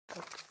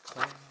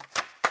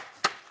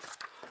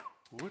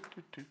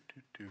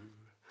Woo-doo-doo-doo-doo.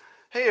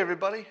 Hey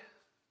everybody,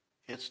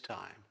 it's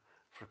time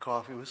for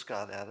Coffee with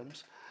Scott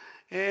Adams.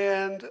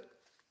 And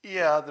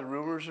yeah, the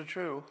rumors are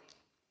true.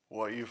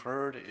 What you've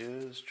heard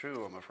is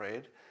true, I'm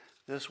afraid.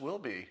 This will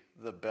be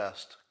the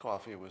best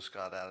Coffee with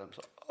Scott Adams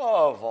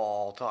of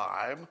all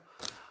time.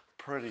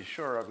 Pretty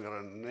sure I'm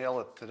going to nail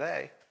it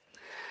today.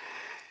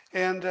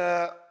 And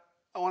I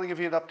want to give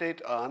you an update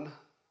on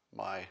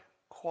my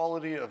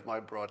quality of my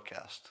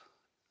broadcast.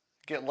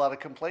 Get a lot of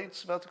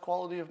complaints about the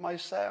quality of my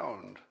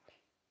sound.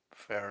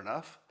 Fair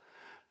enough.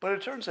 But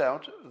it turns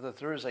out that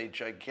there is a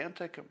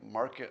gigantic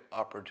market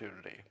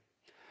opportunity.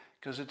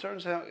 Because it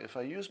turns out if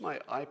I use my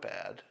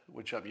iPad,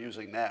 which I'm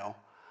using now,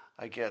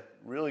 I get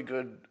really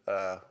good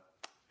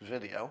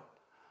video,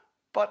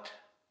 but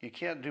you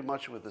can't do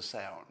much with the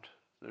sound.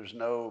 There's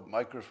no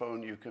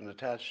microphone you can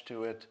attach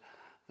to it.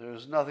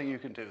 There's nothing you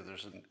can do.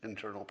 There's an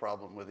internal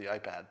problem with the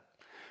iPad.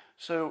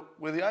 So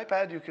with the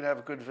iPad, you can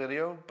have good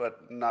video,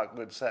 but not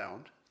good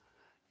sound.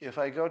 If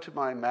I go to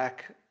my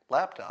Mac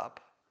laptop,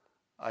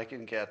 I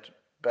can get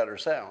better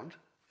sound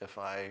if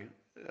I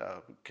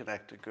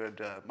connect a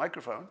good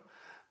microphone,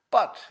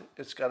 but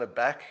it's got a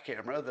back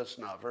camera that's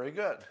not very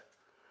good.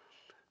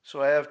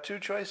 So I have two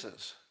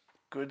choices,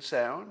 good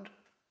sound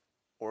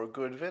or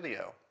good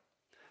video.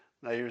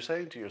 Now you're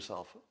saying to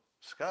yourself,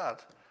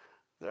 Scott,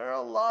 there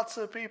are lots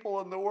of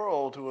people in the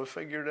world who have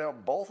figured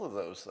out both of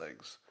those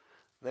things.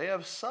 They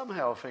have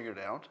somehow figured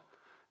out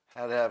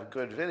how to have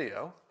good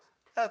video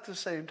at the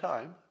same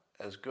time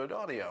as good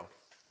audio.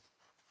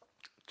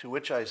 To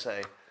which I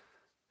say,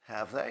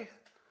 have they?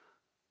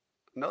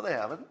 No, they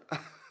haven't.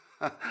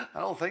 I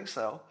don't think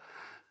so.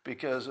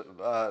 Because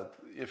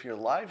if you're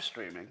live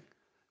streaming,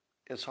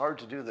 it's hard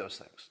to do those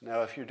things.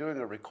 Now, if you're doing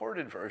a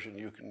recorded version,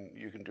 you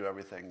can do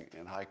everything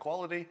in high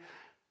quality.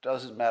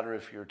 Doesn't matter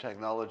if your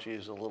technology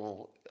is a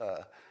little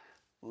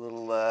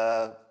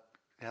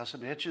has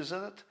some hitches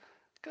in it,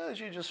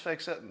 because you just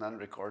fix it and then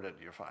record it,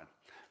 you're fine.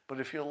 But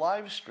if you're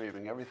live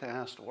streaming, everything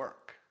has to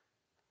work.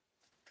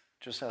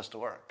 Just has to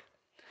work.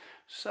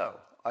 So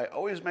I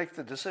always make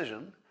the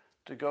decision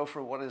to go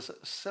for what is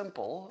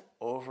simple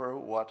over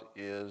what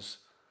is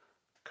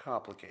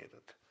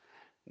complicated.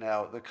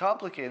 Now, the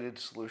complicated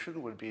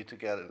solution would be to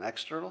get an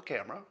external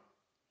camera,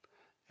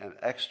 an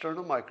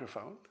external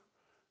microphone,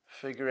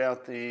 figure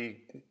out the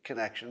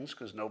connections,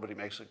 because nobody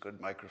makes a good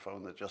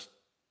microphone that just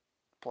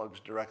plugs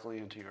directly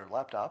into your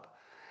laptop,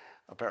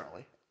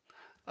 apparently.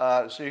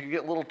 So you can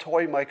get little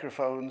toy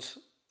microphones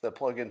that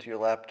plug into your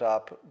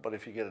laptop, but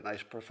if you get a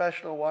nice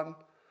professional one,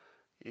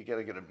 you got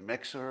to get a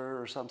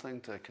mixer or something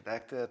to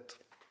connect it.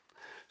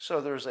 So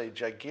there's a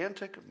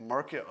gigantic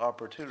market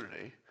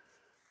opportunity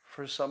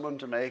for someone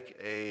to make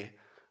a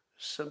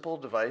simple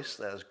device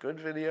that has good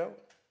video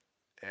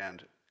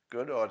and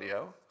good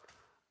audio,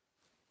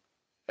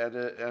 and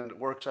it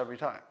works every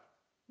time.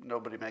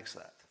 Nobody makes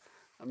that.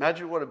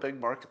 Imagine what a big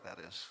market that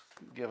is,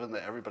 given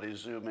that everybody's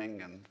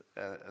Zooming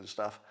and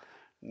stuff.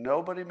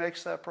 Nobody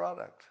makes that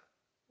product.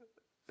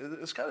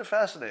 It's kind of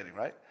fascinating,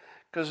 right?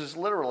 Because it's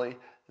literally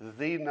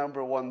the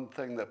number one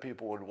thing that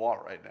people would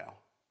want right now.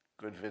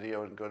 Good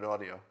video and good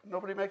audio.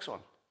 Nobody makes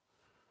one.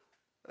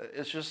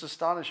 It's just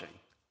astonishing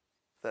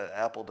that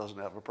Apple doesn't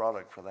have a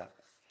product for that.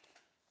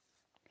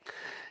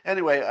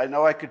 Anyway, I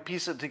know I could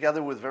piece it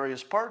together with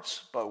various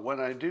parts, but when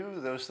I do,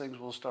 those things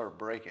will start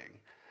breaking.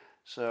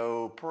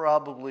 So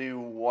probably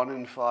 1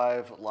 in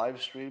 5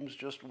 live streams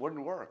just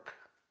wouldn't work.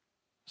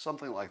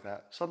 Something like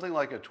that. Something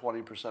like a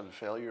 20%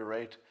 failure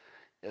rate.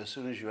 As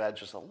soon as you add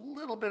just a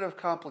little bit of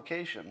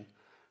complication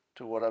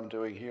to what I'm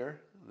doing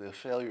here, the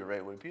failure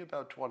rate would be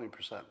about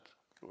 20%,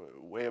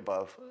 way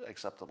above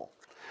acceptable.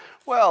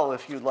 Well,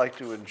 if you'd like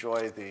to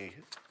enjoy the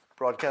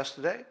broadcast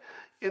today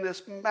in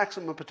its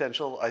maximum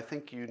potential, I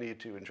think you need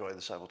to enjoy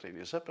the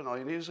simultaneous sip, and all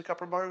you need is a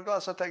cup or mug or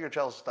glass, a tankard,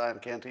 chalice, stein,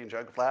 canteen,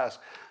 jug, flask,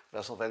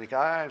 vessel of any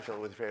kind,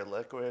 filled with your favorite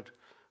liquid.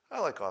 I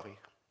like coffee.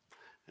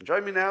 And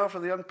join me now for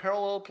the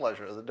unparalleled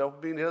pleasure of the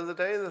dopamine hit of the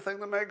day, the thing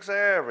that makes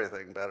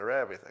everything better,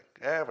 everything.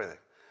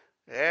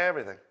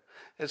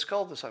 It's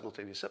called the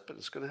simultaneous sip, and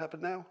it's going to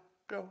happen now.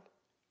 Go.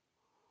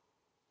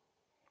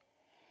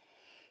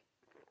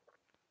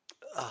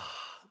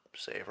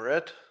 Savor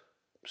it.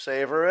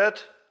 Savor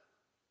it.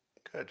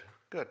 Good.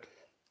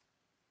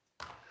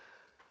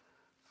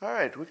 All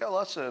right, we got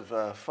lots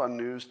of fun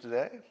news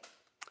today.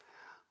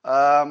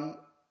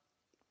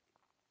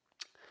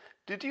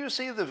 Did you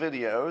see the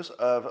videos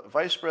of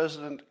Vice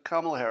President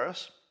Kamala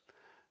Harris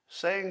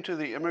saying to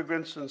the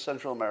immigrants in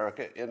Central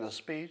America in a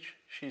speech,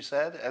 she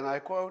said, and I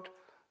quote,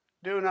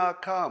 "Do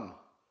not come.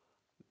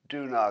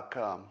 Do not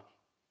come."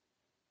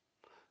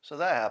 So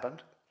that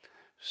happened.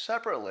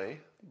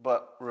 Separately,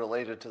 but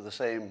related to the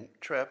same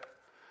trip,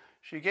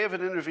 she gave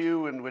an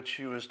interview in which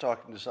she was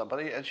talking to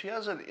somebody, and she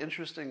has an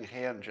interesting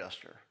hand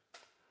gesture.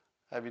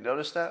 Have you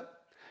noticed that?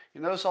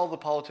 You notice all the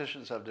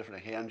politicians have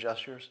different hand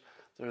gestures?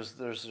 There's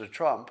the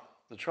Trump.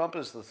 The Trump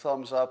is the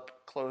thumbs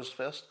up, closed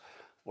fist.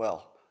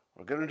 Well,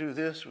 we're going to do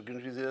this,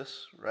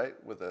 right,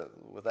 with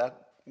that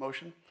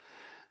motion.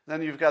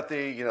 Then you've got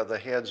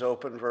the hands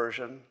open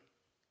version.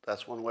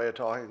 That's one way of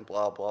talking,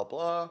 blah, blah,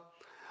 blah.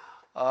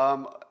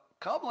 Um,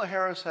 Kamala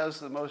Harris has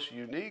the most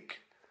unique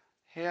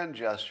hand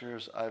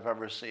gestures I've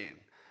ever seen.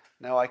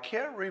 Now, I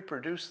can't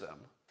reproduce them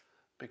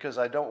because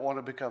I don't want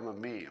to become a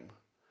meme.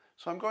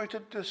 So I'm going to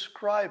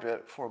describe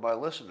it for my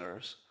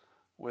listeners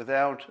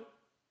without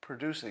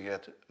producing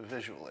it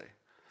visually.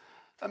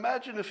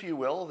 Imagine, if you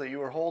will, that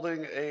you are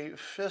holding a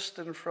fist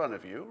in front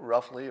of you,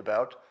 roughly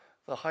about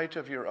the height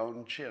of your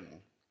own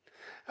chin.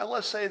 And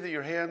let's say that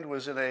your hand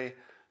was in a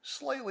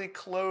slightly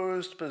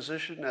closed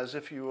position as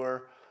if you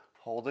were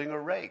holding a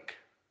rake.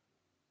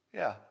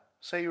 Yeah,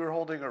 say you were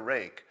holding a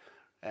rake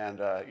and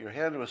your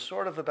hand was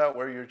sort of about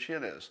where your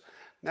chin is.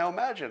 Now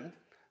imagine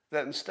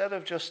that instead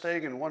of just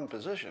staying in one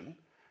position,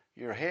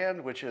 your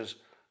hand, which is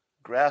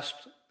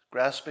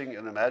grasping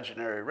an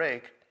imaginary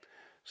rake,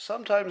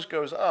 sometimes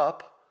goes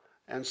up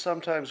and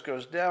sometimes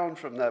goes down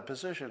from that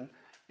position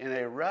in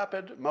a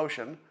rapid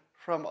motion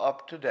from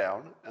up to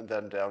down and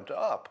then down to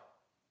up.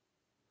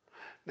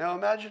 Now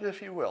imagine,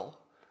 if you will,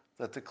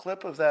 that the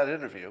clip of that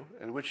interview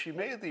in which she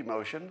made the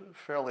motion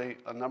fairly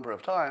a number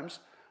of times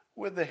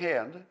with the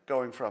hand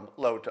going from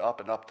low to up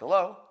and up to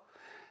low,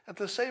 at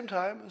the same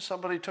time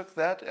somebody took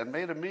that and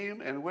made a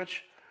meme in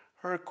which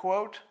her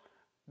quote,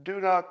 do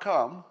not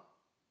come,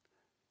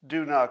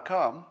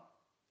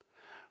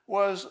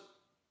 was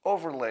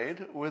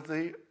overlaid with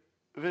the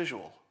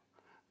visual.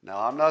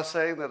 Now, I'm not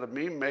saying that a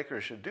meme maker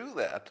should do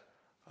that.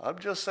 I'm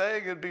just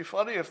saying it'd be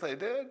funny if they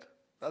did.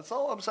 That's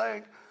all I'm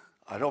saying.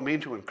 I don't mean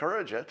to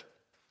encourage it,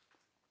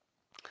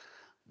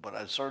 but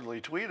I'd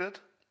certainly tweet it.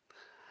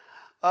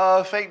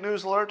 Fake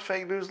news alert,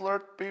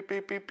 beep,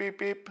 beep, beep, beep,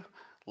 beep.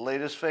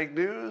 Latest fake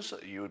news,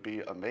 you would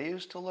be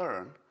amazed to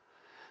learn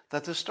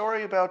that the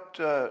story about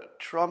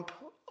Trump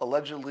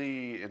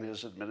allegedly in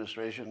his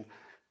administration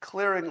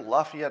clearing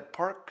Lafayette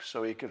Park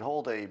so he could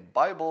hold a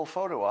Bible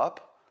photo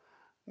op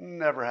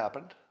never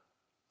happened.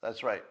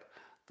 That's right.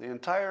 The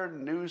entire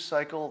news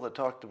cycle that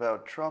talked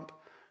about Trump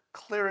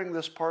clearing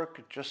this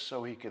park just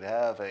so he could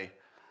have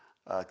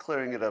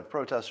clearing it of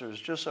protesters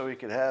just so he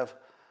could have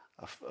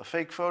a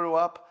fake photo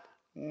op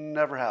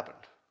never happened.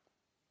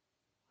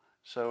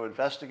 So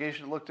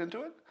investigation looked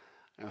into it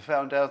and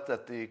found out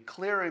that the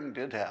clearing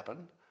did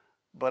happen,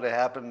 but it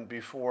happened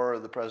before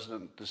the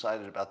president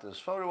decided about this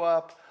photo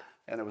op,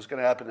 and it was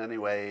going to happen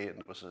anyway, and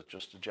it was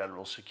just a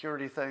general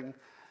security thing,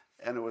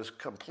 and it was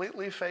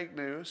completely fake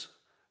news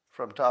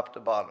from top to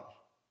bottom.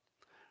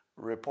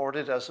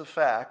 Reported as a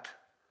fact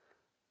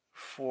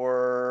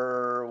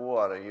for,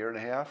 a year and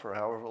a half or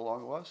however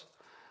long it was?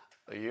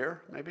 A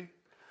year, maybe?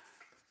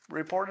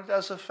 Reported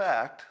as a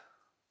fact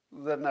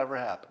that never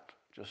happened.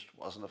 Just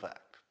wasn't a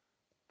fact.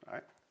 All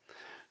right?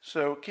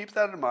 So keep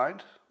that in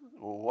mind.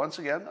 Once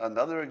again,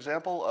 another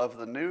example of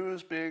the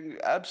news being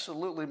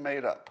absolutely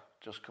made up,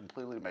 just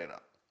completely made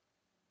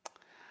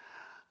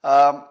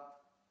up.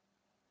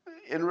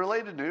 In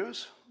related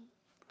news,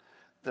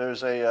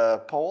 there's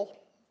a poll,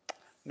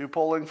 new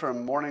polling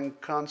from Morning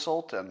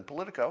Consult and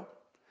Politico,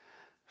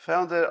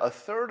 found that a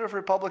third of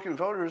Republican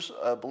voters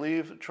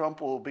believe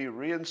Trump will be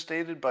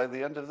reinstated by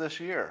the end of this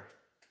year.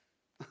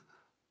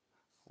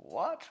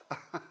 What?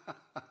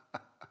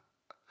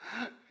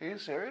 Are you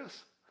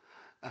serious?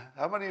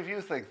 How many of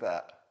you think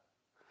that?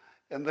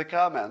 In the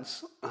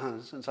comments,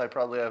 since I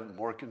probably have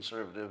more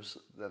conservatives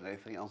than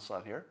anything else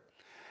on here,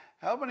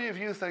 how many of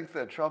you think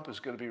that Trump is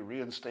going to be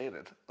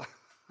reinstated?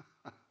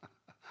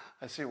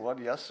 I see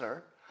one, yes,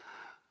 sir.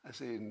 I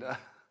see,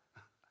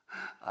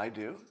 I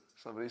do,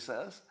 somebody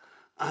says.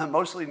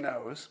 Mostly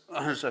no's.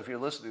 So if you're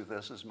listening to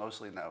this, it's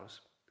mostly no's.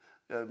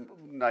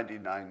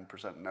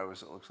 99%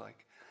 no's, it looks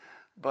like.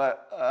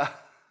 But,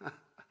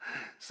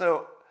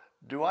 so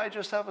do I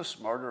just have a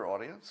smarter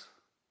audience?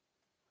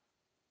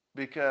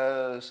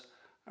 Because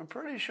I'm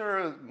pretty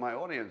sure my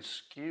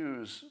audience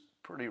skews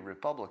pretty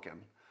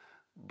Republican,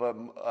 but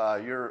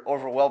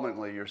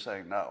you're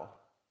saying no.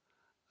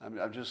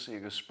 I'm just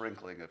seeing a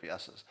sprinkling of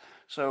yeses.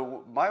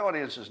 So my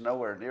audience is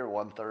nowhere near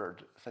 1/3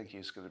 think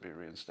he's going to be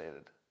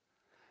reinstated.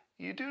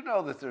 You do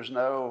know that there's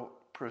no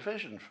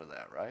provision for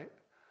that, right?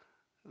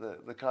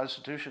 The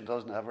Constitution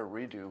doesn't have a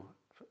redo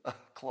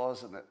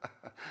clause in it.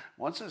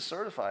 Once it's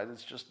certified,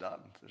 it's just done.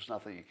 There's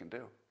nothing you can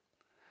do.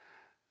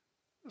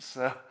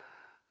 So,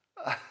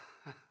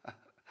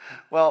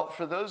 well,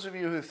 for those of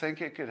you who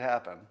think it could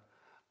happen,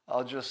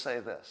 I'll just say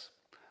this.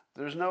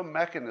 There's no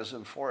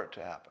mechanism for it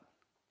to happen.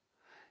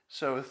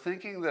 So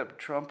thinking that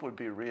Trump would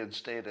be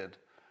reinstated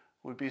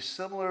would be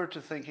similar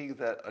to thinking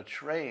that a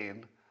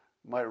train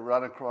might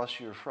run across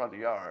your front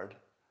yard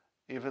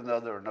even though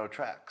there are no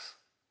tracks.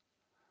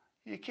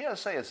 You can't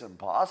say it's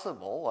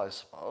impossible, I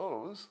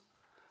suppose,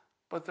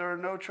 but there are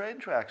no train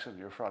tracks in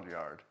your front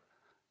yard.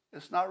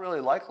 It's not really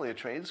likely a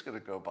train's going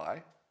to go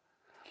by.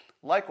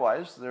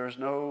 Likewise, there's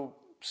no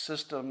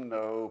system,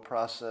 no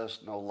process,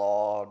 no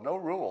law, no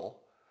rule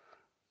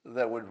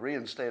that would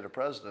reinstate a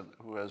president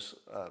who has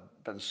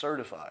been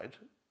certified,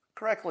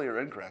 correctly or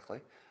incorrectly,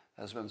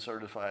 has been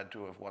certified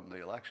to have won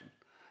the election.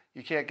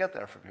 You can't get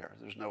there from here.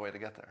 There's no way to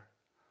get there.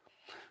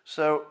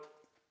 So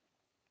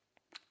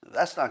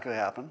that's not going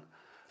to happen.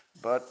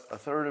 but a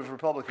third of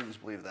Republicans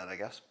believe that, I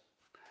guess.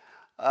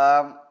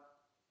 Um,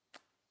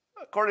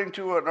 According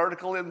to an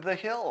article in The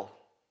Hill,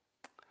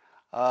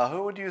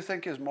 who do you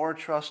think is more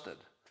trusted?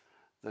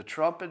 The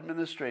Trump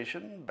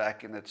administration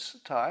back in its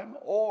time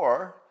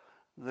or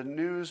the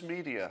news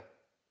media,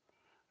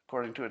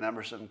 according to an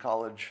Emerson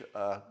College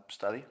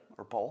study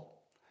or poll.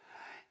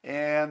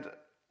 And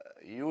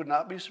you would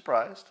not be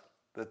surprised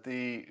that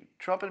the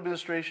Trump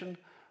administration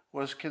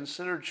was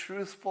considered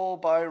truthful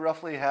by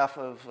roughly half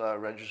of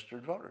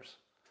registered voters.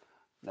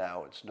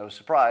 Now, it's no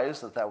surprise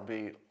that that would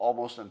be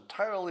almost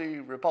entirely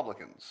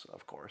Republicans,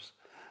 of course,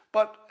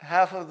 but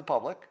half of the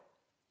public,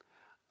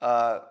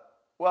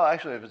 well,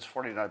 actually, if it's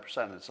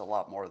 49%, it's a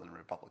lot more than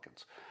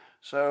Republicans.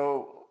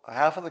 So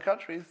half of the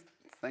country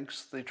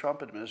thinks the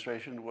Trump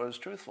administration was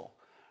truthful,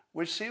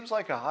 which seems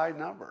like a high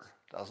number,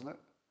 doesn't it?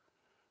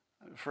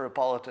 For a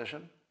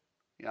politician.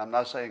 I'm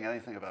not saying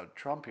anything about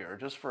Trump here,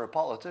 just for a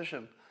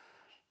politician,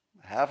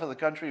 half of the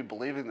country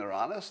believing they're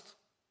honest,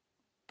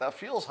 that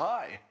feels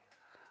high.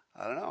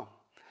 I don't know.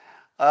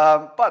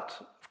 But,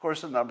 of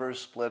course, the numbers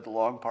split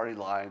along party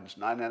lines.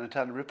 9 out of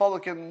 10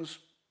 Republicans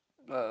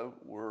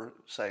were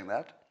saying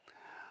that,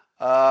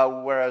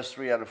 whereas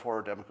 3 out of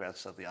 4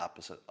 Democrats said the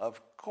opposite, of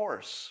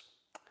course.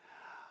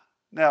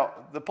 Now,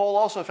 the poll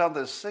also found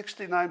that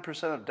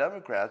 69% of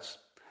Democrats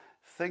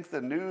think the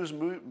news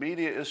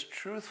media is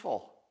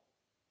truthful.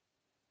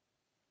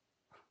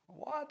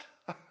 What?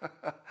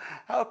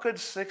 How could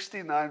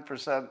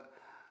 69%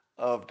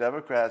 of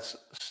Democrats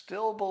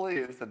still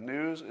believe the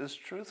news is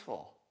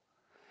truthful?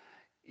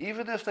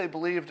 Even if they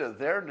believed that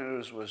their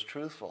news was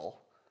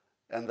truthful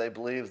and they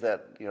believed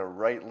that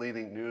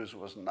right-leaning news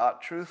was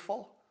not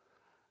truthful,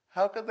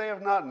 how could they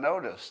have not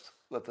noticed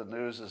that the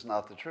news is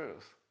not the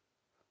truth?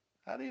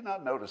 How do you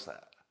not notice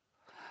that?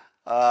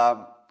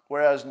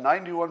 Whereas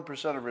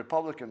 91% of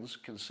Republicans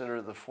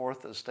consider the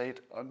Fourth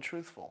Estate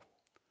untruthful.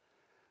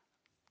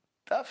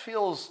 That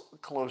feels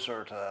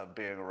closer to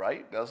being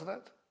right, doesn't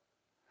it?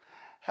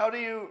 How do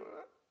you,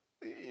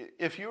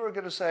 if you were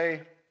going to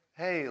say,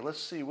 hey, let's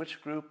see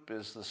which group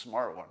is the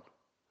smart one,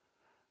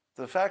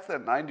 the fact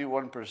that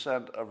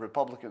 91% of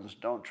Republicans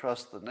don't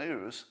trust the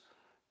news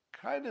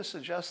kind of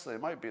suggests they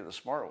might be the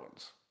smart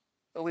ones,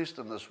 at least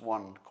in this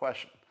one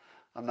question.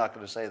 I'm not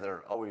going to say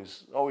they're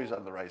always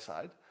on the right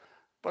side,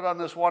 but on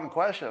this one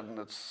question,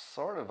 it's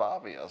sort of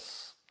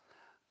obvious.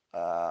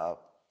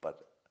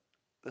 But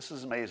this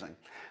is amazing.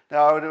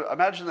 Now, I would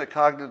imagine that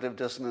cognitive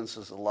dissonance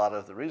is a lot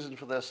of the reason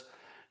for this.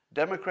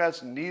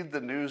 Democrats need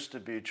the news to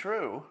be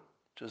true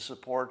to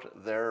support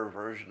their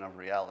version of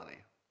reality.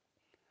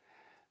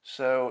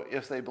 So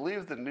if they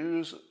believe the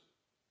news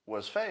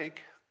was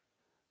fake,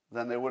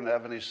 then they wouldn't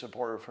have any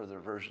support for their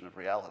version of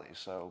reality.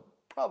 So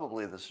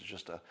probably this is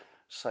just a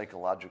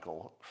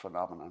psychological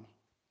phenomenon.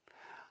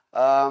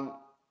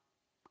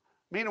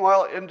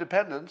 Meanwhile,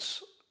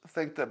 independents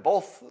think that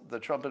both the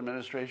Trump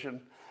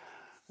administration,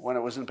 when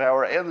it was in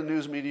power, and the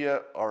news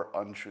media are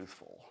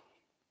untruthful.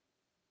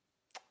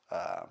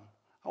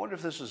 I wonder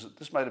if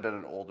this might have been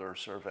an older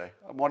survey.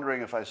 I'm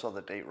wondering if I saw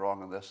the date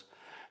wrong on this.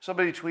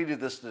 Somebody tweeted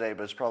this today,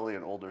 but it's probably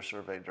an older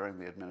survey during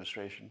the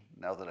administration,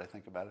 now that I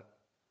think about it.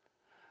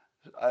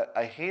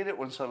 I hate it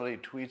when somebody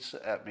tweets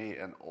at me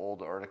an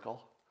old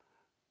article,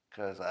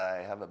 because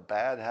I have a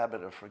bad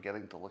habit of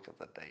forgetting to look at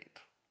the date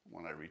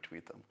when I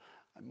retweet them.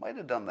 I might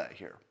have done that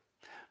here,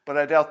 but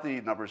I doubt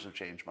the numbers have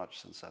changed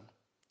much since then.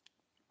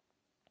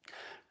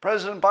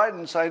 President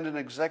Biden signed an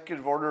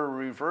executive order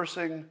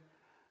reversing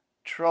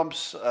Trump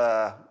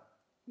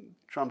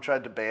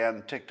tried to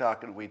ban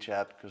TikTok and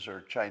WeChat because they're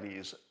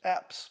Chinese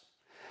apps.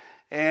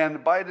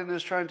 And Biden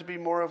is trying to be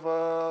more of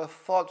a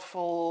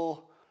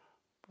thoughtful,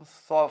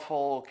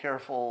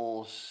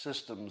 careful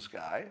systems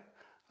guy.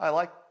 I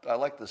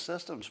like the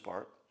systems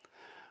part.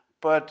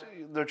 But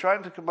they're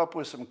trying to come up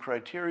with some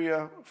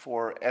criteria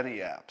for any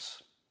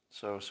apps.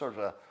 So sort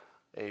of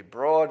a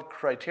broad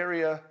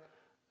criteria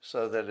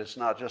so that it's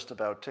not just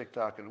about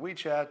TikTok and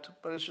WeChat,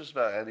 but it's just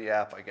about any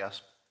app, I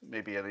guess,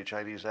 maybe any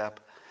Chinese app.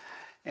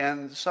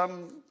 And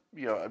some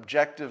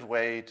objective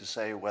way to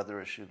say whether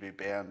it should be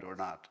banned or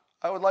not.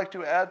 I would like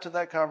to add to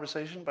that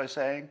conversation by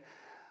saying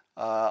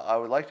I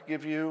would like to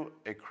give you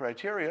a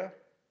criteria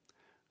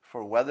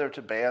for whether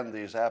to ban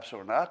these apps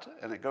or not,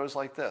 and it goes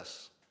like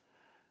this.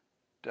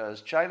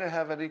 Does China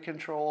have any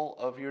control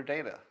of your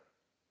data?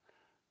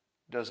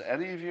 Does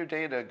any of your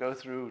data go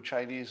through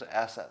Chinese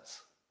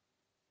assets?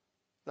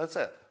 That's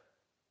it.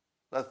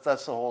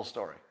 That's the whole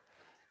story.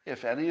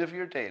 If any of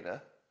your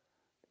data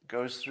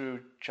goes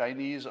through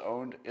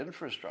Chinese-owned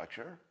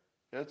infrastructure,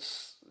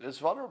 it's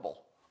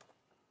vulnerable.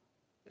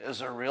 Is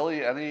there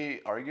really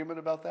any argument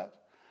about that?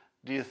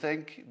 Do you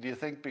think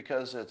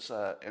because it's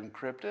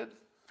encrypted,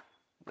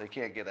 they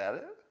can't get at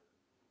it?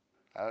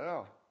 I don't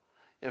know.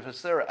 If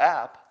it's their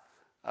app,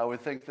 I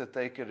would think that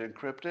they could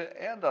encrypt it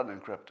and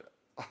unencrypt it.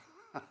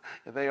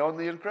 If they own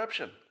the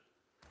encryption.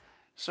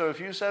 So if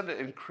you send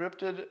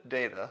encrypted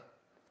data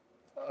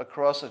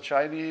across a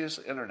Chinese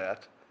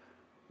internet,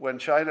 when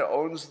China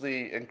owns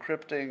the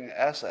encrypting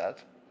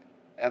asset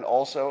And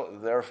also,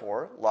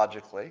 therefore,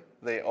 logically,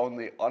 they own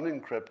the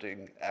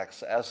unencrypting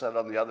asset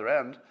on the other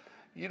end.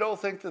 You don't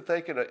think that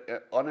they could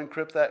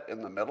unencrypt that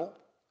in the middle?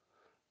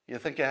 You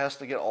think it has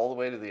to get all the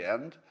way to the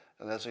end,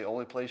 and that's the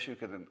only place you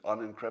can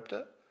unencrypt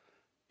it?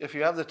 If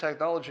you have the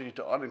technology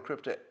to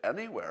unencrypt it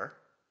anywhere,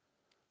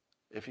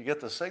 if you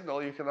get the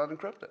signal, you can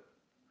unencrypt it.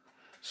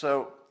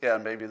 So, yeah,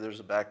 maybe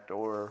there's a back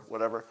door or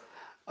whatever.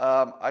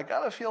 I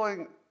got a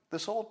feeling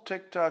this whole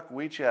TikTok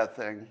WeChat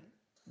thing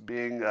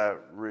being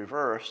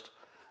reversed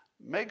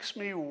makes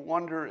me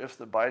wonder if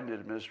the Biden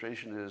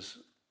administration is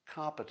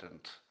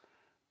competent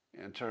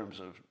in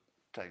terms of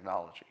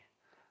technology.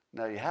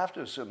 Now, you have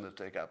to assume that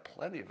they got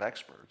plenty of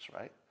experts,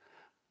 right?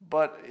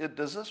 But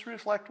does this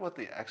reflect what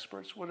the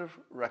experts would have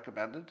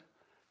recommended?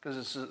 Because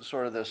it's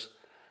sort of this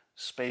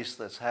space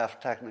that's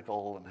half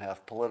technical and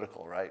half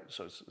political, right?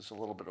 So it's a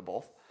little bit of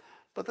both.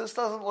 But this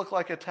doesn't look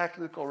like a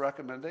technical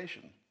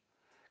recommendation.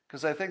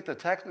 Because I think the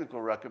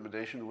technical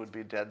recommendation would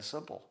be dead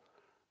simple.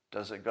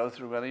 Does it go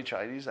through any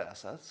Chinese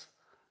assets?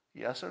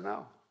 Yes or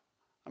no?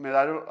 I mean,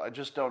 I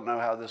just don't know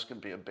how this can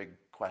be a big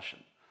question.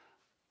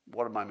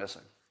 What am I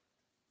missing?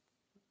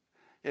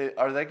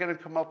 Are they going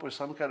to come up with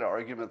some kind of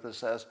argument that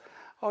says,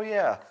 oh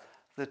yeah,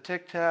 the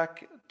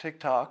TikTok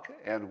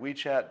and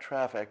WeChat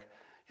traffic,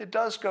 it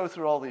does go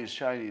through all these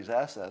Chinese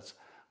assets,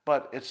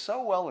 but it's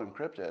so well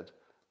encrypted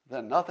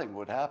that nothing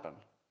would happen.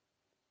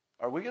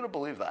 Are we going to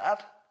believe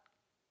that?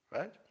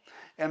 Right?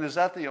 And is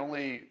that the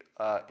only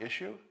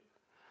issue?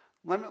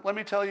 Let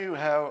me tell you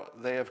how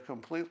they have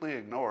completely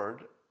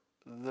ignored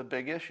the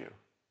big issue.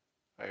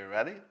 Are you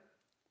ready?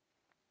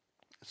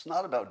 It's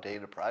not about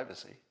data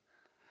privacy.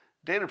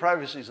 Data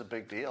privacy is a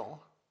big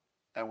deal,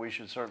 and we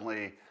should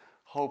certainly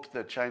hope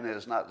that China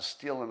is not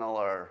stealing all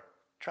our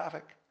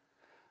traffic.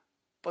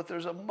 But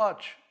there's a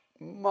much,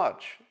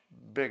 much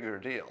bigger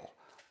deal,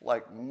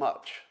 like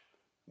much,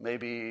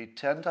 maybe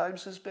 10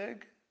 times as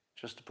big,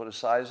 just to put a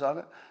size on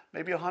it,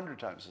 maybe 100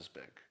 times as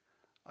big.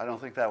 I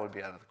don't think that would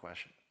be out of the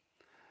question.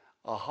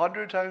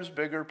 100 times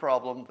bigger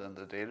problem than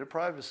the data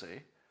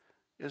privacy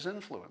is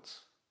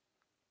influence.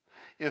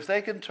 If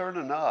they can turn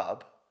a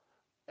knob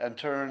and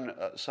turn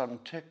some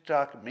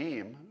TikTok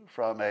meme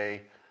from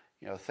a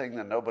thing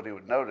that nobody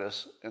would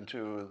notice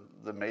into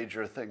the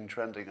major thing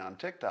trending on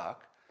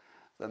TikTok,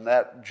 then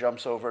that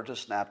jumps over to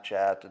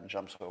Snapchat and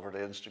jumps over to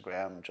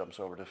Instagram, jumps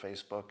over to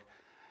Facebook.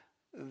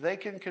 They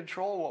can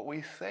control what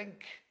we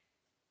think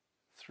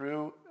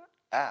through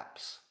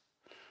apps,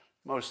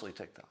 mostly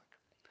TikTok.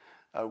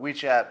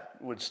 WeChat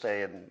would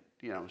stay in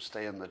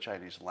the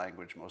Chinese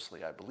language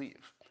mostly, I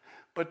believe.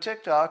 But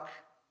TikTok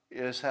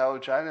is how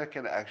China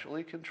can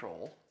actually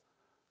control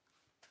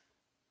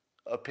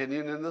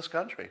opinion in this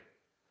country.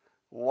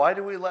 Why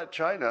do we let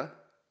China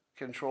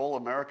control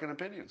American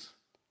opinions?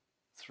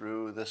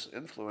 Through this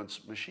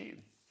influence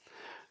machine.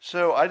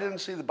 So I didn't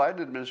see the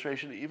Biden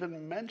administration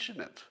even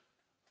mention it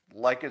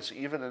like it's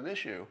even an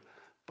issue.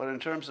 But in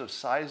terms of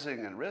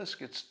sizing and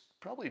risk, it's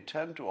probably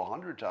 10 to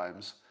 100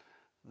 times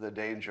the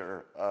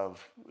danger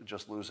of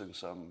just losing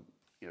some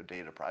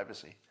data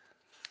privacy.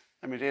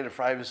 I mean, data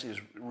privacy is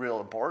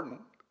real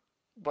important,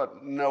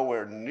 but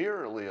nowhere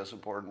nearly as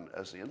important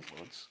as the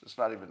influence. It's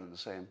not even in the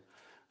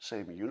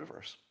same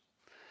universe.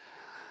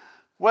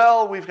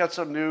 Well, we've got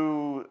some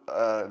new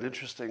and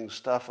interesting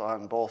stuff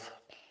on both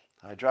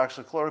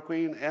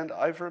hydroxychloroquine and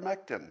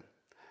ivermectin,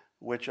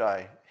 which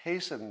I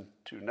hasten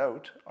to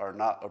note are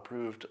not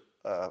approved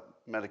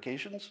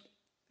medications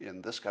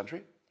in this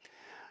country.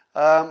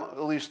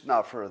 At least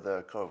not for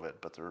the COVID,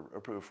 but they're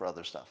approved for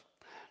other stuff.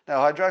 Now,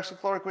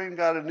 hydroxychloroquine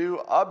got a new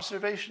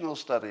observational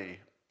study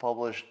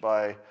published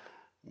by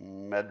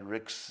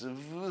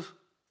Medrxiv,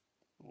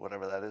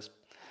 whatever that is.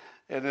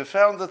 And it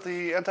found that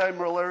the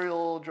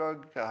anti-malarial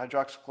drug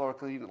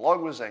hydroxychloroquine,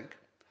 along with zinc,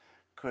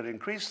 could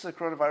increase the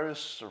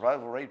coronavirus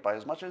survival rate by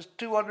as much as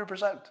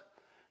 200%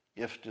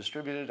 if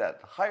distributed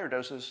at higher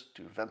doses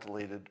to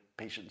ventilated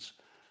patients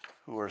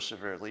who are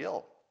severely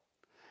ill.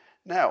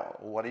 Now,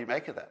 what do you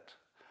make of that?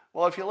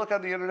 Well, if you look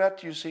on the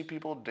internet, you see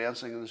people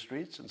dancing in the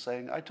streets and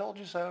saying, I told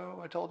you so,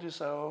 I told you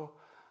so,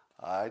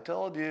 I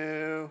told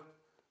you,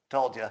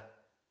 told you.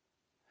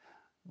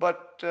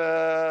 But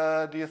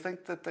do you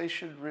think that they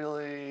should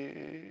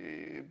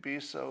really be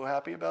so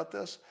happy about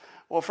this?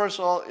 Well, first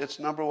of all, it's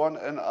number one,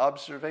 an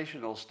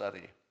observational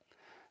study.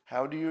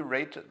 How do you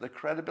rate the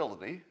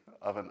credibility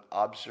of an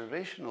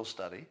observational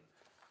study,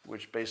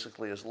 which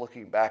basically is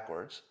looking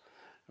backwards,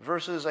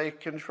 versus a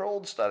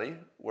controlled study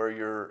where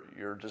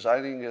you're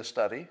designing a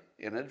study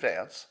in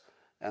advance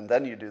and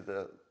then you get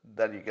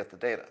the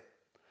data.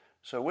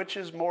 So which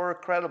is more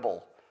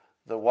credible?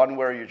 The one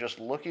where you're just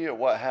looking at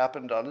what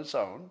happened on its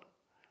own,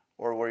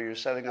 or where you're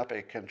setting up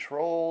a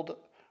controlled,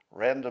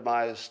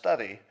 randomized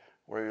study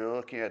where you're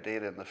looking at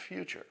data in the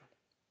future?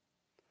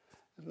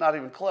 It's not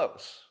even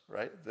close,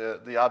 right?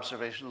 The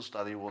observational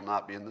study will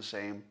not be in the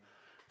same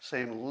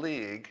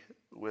league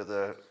with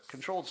a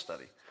controlled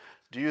study.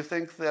 Do you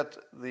think that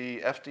the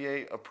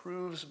FDA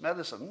approves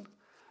medicine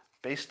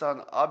based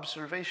on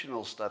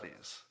observational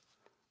studies?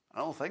 I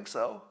don't think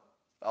so.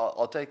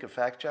 I'll take a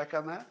fact check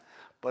on that.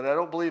 but I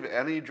don't believe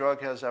any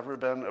drug has ever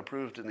been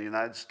approved in the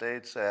United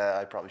States.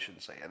 I probably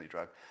shouldn't say any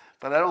drug,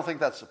 but I don't think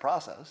that's the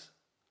process.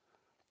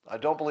 I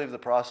don't believe the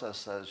process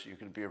says you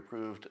can be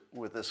approved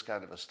with this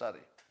kind of a study.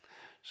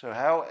 So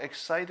how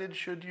excited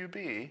should you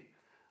be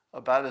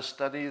about a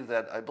study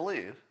that I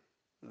believe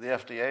the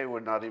FDA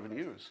would not even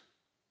use?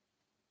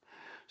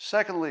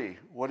 Secondly,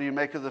 what do you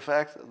make of the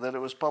fact that it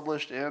was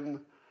published in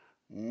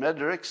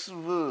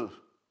Medrxv?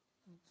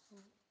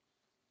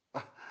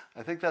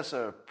 I think that's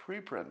a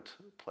preprint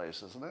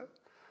place, isn't it?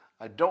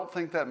 I don't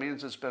think that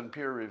means it's been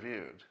peer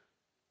reviewed.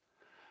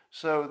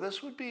 So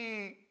this would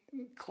be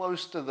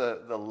close to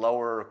the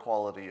lower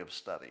quality of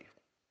study,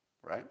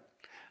 right?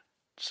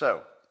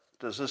 So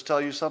does this tell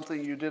you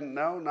something you didn't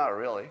know? Not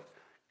really,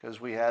 because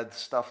we had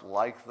stuff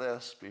like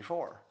this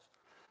before.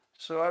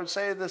 So I would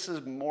say this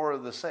is more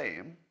of the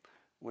same,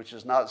 which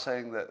is not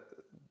saying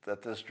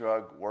that this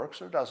drug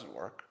works or doesn't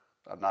work.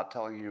 I'm not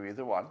telling you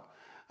either one.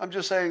 I'm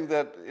just saying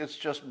that it's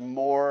just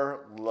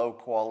more low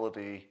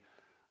quality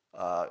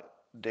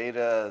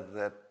data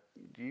that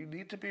you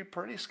need to be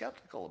pretty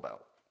skeptical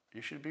about.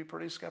 You should be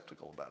pretty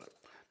skeptical about it.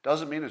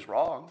 Doesn't mean it's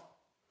wrong.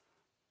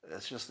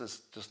 It's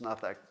just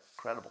not that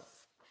credible.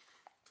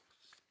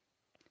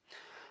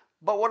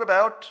 But what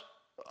about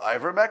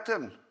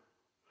ivermectin?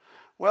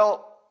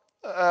 Well,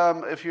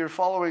 if you're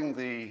following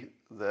the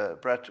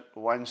Brett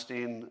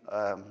Weinstein,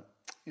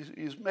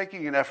 he's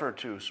making an effort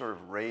to sort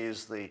of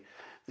raise the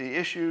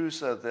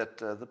issues that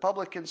the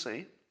public can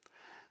see,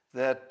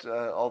 that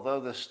although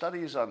the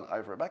studies on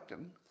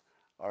ivermectin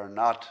are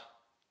not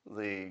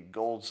the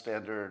gold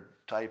standard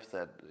type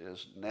that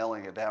is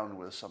nailing it down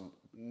with some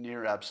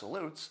near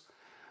absolutes,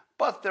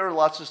 but there are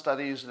lots of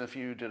studies, and if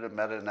you did a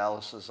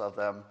meta-analysis of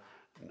them,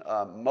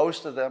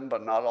 most of them,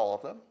 but not all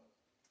of them,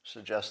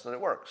 suggest that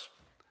it works.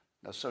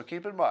 Now, so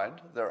keep in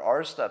mind, there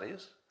are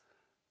studies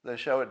that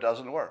show it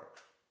doesn't work.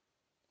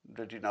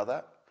 Did you know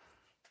that?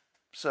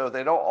 So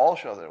they don't all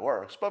show that it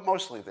works, but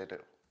mostly they do.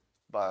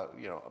 But,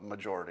 a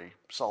majority,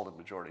 solid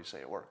majority say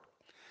it works.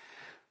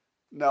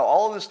 Now,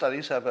 all of the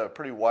studies have a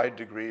pretty wide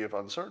degree of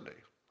uncertainty.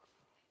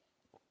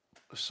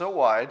 So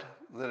wide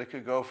that it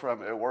could go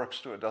from it works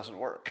to it doesn't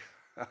work.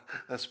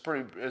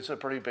 It's a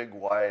pretty big,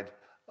 wide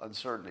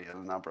uncertainty in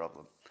a number of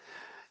them.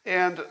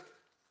 And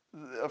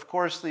of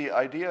course, the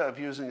idea of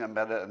using a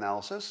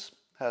meta-analysis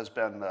has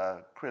been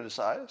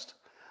criticized.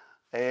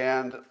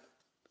 And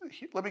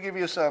let me give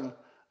you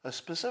a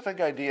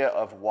specific idea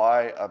of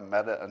why a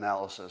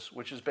meta-analysis,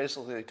 which is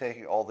basically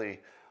taking all the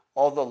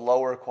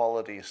lower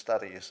quality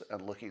studies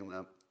and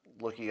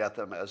looking at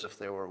them as if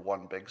they were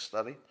one big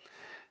study.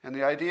 And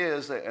the idea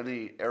is that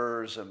any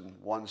errors in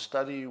one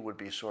study would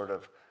be sort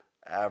of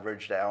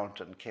averaged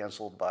out and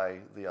canceled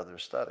by the other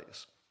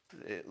studies.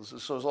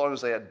 So as long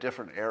as they had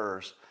different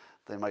errors,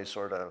 they might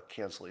sort of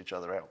cancel each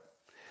other out.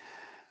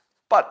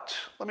 But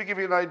let me give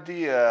you an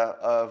idea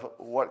of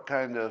what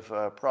kind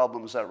of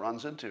problems that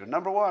runs into.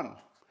 Number one,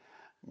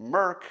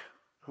 Merck,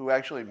 who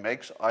actually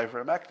makes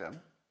ivermectin,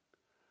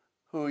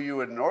 who you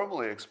would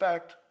normally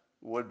expect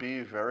would be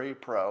very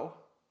pro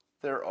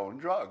their own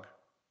drug,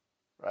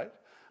 right?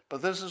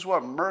 But this is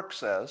what Merck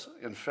says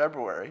in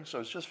February, so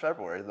it's just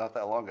February, not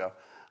that long ago,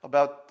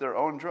 about their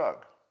own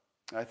drug.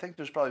 I think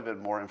there's probably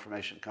been more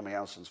information coming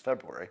out since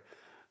February,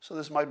 so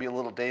this might be a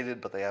little dated,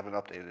 but they haven't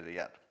updated it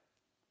yet.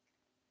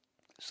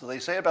 So they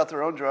say about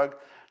their own drug,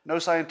 no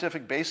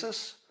scientific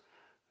basis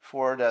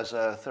for it as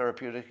a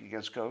therapeutic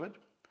against COVID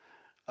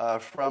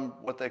from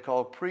what they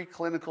call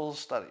preclinical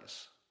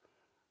studies.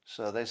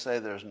 So they say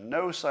there's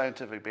no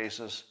scientific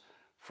basis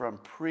from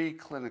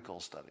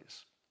preclinical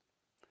studies.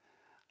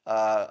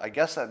 I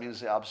guess that means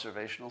the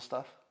observational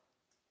stuff.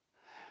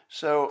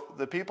 So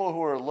the people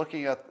who are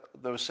looking at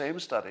those same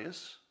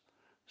studies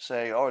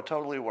say, oh, it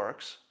totally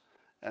works.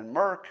 And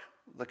Merck,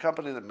 the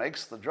company that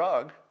makes the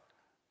drug,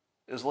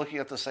 is looking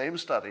at the same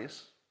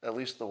studies, at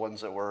least the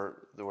ones that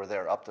were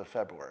there up to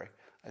February.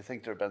 I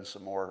think there have been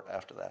some more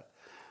after that.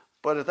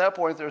 But at that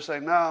point, they're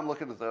saying, no, I'm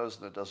looking at those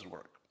and it doesn't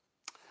work.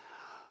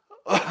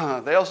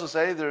 They also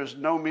say there's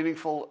no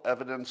meaningful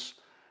evidence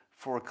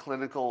for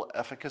clinical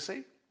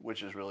efficacy,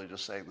 which is really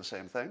just saying the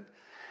same thing.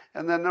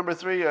 And then number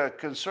three, a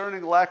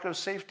concerning lack of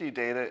safety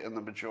data in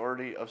the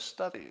majority of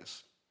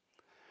studies.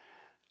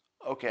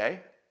 Okay,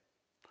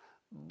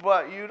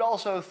 but you'd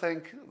also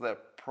think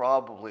that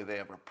probably they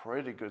have a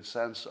pretty good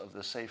sense of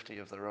the safety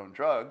of their own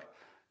drug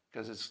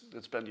because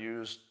it's been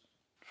used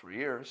for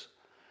years.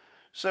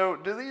 So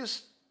do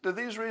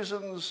these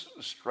reasons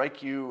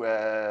strike you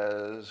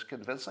as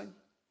convincing?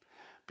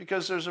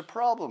 Because there's a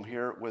problem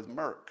here with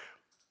Merck.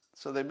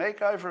 So they make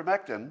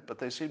ivermectin, but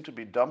they seem to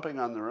be dumping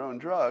on their own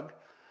drug.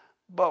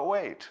 But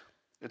wait,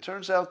 it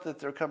turns out that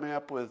they're coming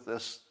up with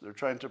this, they're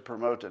trying to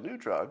promote a new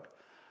drug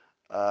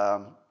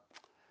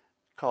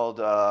called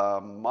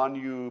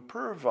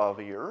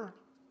Molnupiravir.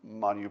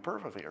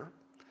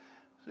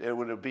 It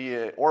would be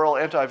an oral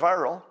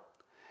antiviral,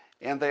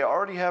 and they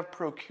already have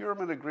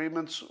procurement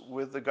agreements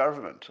with the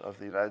government of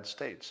the United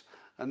States.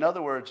 In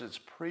other words, it's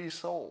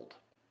pre-sold.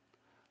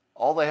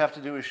 All they have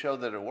to do is show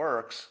that it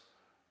works,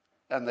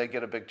 and they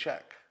get a big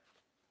check.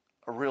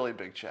 a really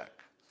big check,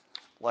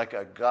 like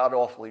a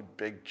god-awfully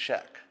big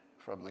check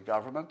from the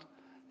government,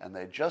 and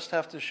they just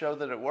have to show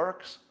that it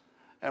works.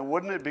 And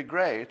wouldn't it be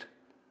great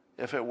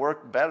if it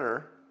worked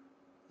better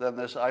than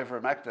this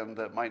ivermectin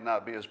that might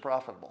not be as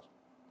profitable?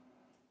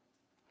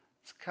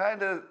 It's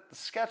kind of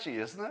sketchy,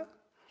 isn't it?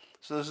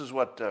 So this is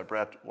what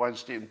Brett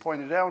Weinstein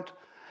pointed out,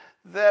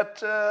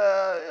 that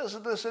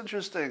isn't this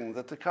interesting,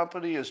 that the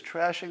company is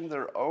trashing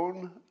their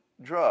own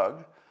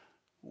drug,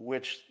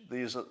 which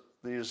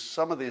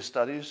some of these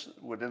studies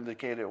would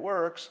indicate it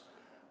works.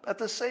 At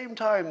the same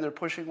time, they're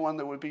pushing one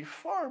that would be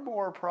far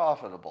more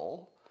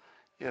profitable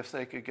if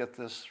they could get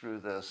this through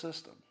the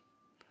system.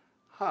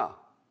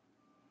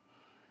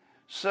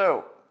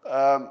 So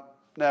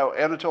now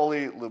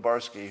Anatoly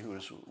Lubarsky, who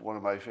is one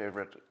of my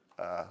favorite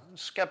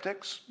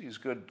skeptics, he's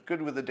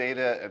good with the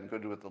data and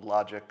good with the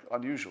logic,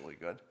 unusually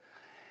good.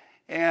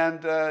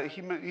 And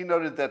he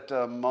noted that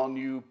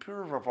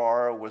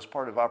Molnupiravir was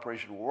part of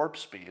Operation Warp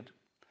Speed,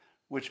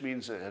 which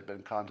means it had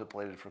been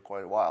contemplated for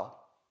quite a while,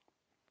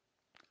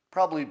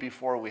 probably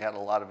before we had a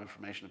lot of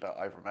information about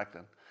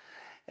ivermectin.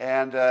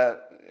 And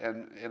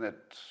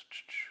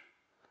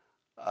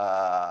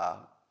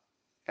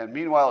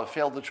meanwhile, it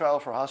failed the trial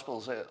for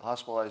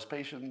hospitalized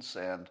patients,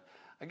 and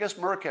I guess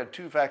Merck had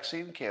 2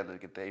 vaccine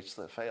candidates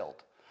that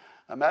failed.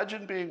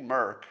 Imagine being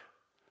Merck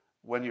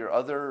when your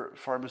other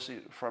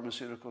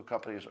pharmaceutical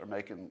companies are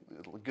making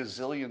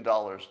gazillion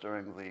dollars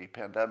during the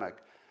pandemic,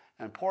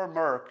 and poor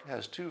Merck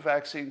has 2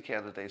 vaccine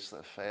candidates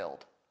that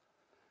failed.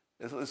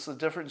 It's the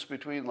difference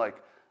between like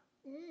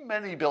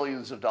many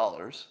billions of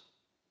dollars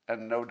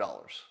and no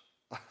dollars.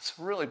 That's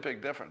a really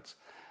big difference.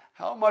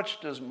 How much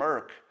does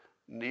Merck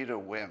need a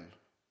win?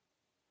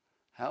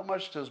 How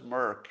much does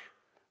Merck,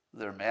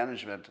 their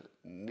management,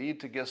 need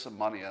to get some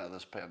money out of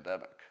this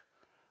pandemic?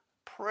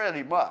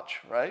 Pretty much,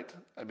 right?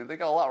 I mean, they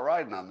got a lot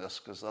riding on this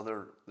because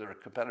their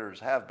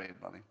competitors have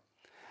made money.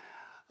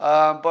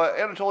 But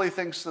Anatoly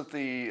thinks that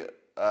the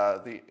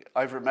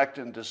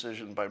ivermectin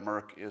decision by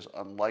Merck is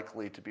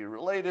unlikely to be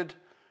related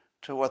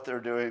to what they're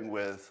doing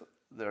with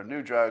their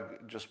new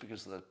drug, just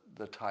because of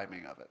the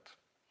timing of it.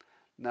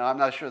 Now, I'm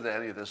not sure that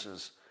any of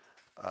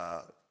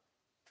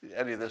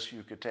this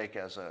you could take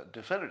as a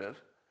definitive,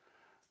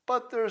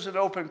 but there's an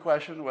open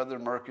question whether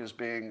Merck is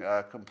being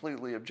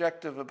completely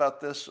objective about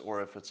this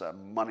or if it's a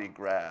money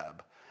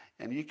grab.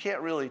 And you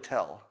can't really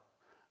tell.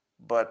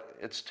 But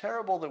it's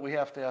terrible that we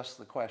have to ask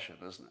the question,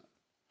 isn't it?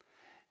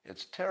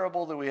 It's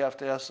terrible that we have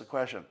to ask the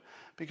question,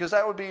 because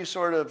that would be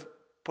sort of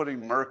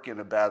putting Merck in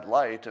a bad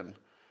light. And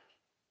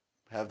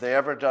have they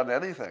ever done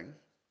anything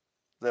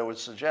that would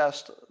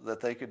suggest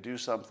that they could do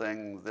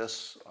something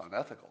this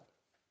unethical?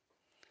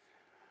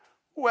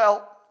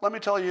 Well, let me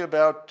tell you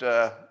about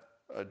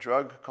a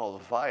drug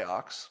called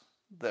Vioxx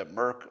that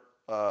Merck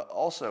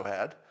also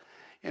had,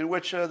 in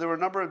which there were a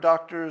number of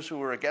doctors who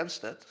were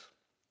against it.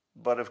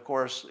 But of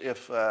course,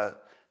 if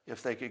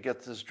they could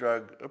get this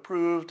drug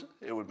approved,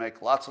 it would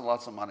make lots and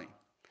lots of money.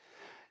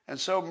 And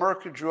so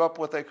Merck drew up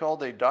what they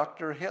called a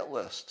doctor hit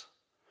list,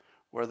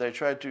 where they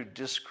tried to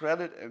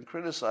discredit and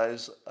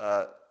criticize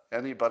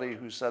anybody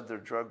who said their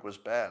drug was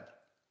bad.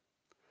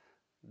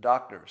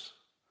 Doctors.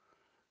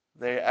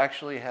 They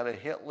actually had a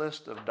hit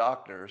list of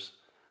doctors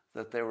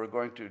that they were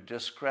going to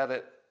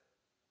discredit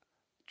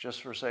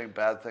just for saying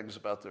bad things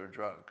about their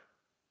drug.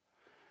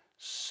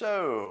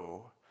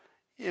 So,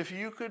 if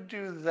you could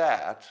do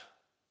that,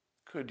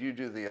 could you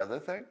do the other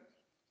thing?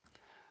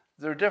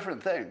 They're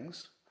different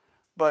things,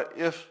 but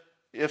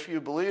if you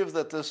believe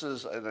that this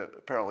is, and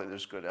apparently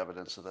there's good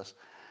evidence of this,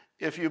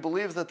 if you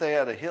believe that they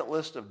had a hit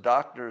list of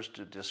doctors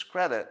to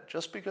discredit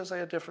just because they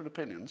had different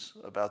opinions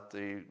about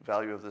the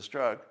value of this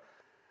drug,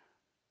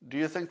 do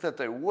you think that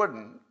they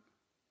wouldn't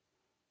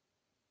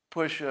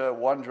push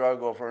one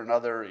drug over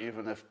another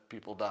even if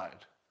people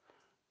died?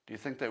 Do you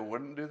think they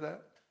wouldn't do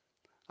that?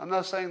 I'm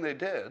not saying they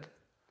did.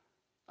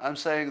 I'm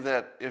saying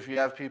that if you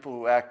have people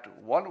who act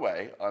one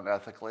way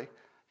unethically,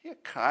 you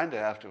kind of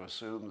have to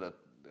assume that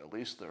at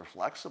least they're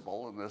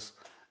flexible in this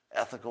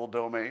ethical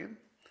domain.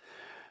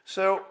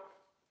 So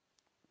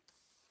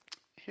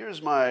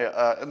here's my,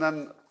 and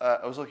then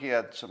I was looking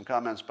at some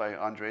comments by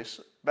Andres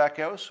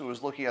Backhaus, who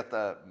was looking at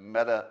the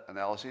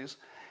meta-analyses.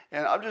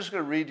 And I'm just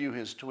going to read you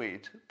his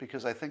tweet,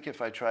 because I think if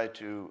I try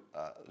to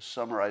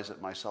summarize it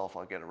myself,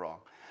 I'll get it wrong.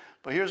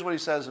 But here's what he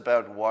says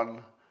about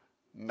one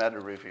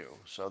meta-review.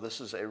 So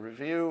this is a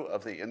review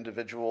of the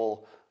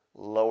individual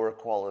lower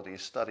quality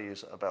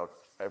studies about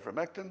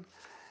ivermectin.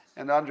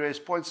 And Andres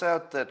points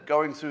out that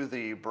going through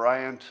the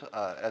Bryant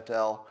et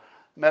al.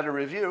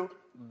 Meta-review,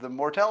 the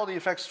mortality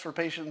effects for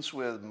patients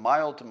with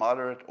mild to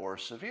moderate or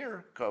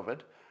severe COVID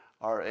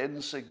are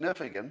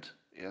insignificant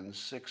in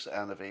 6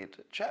 out of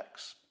 8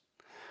 checks.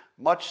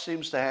 Much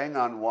seems to hang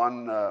on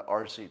one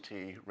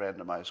RCT,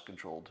 randomized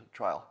controlled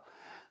trial,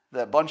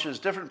 that bunches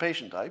different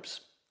patient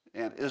types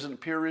and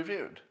isn't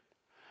peer-reviewed.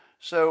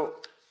 So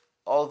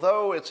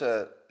although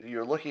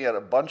you're looking at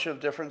a bunch of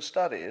different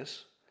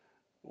studies,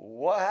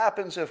 what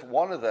happens if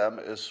one of them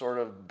is sort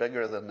of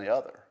bigger than the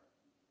other?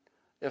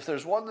 If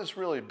there's one that's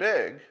really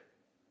big,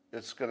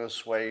 it's going to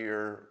sway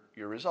your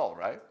result,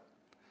 right?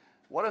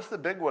 What if the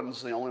big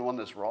one's the only one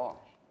that's wrong?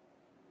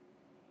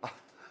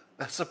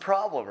 That's a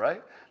problem,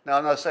 right? Now,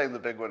 I'm not saying the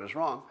big one is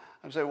wrong.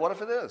 I'm saying, what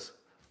if it is?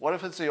 What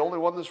if it's the only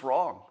one that's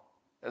wrong?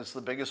 And it's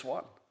the biggest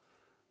one?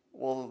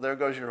 Well, there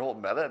goes your whole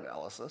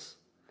meta-analysis.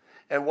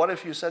 And what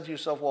if you said to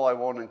yourself, well, I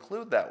won't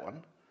include that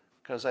one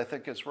because I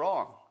think it's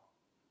wrong?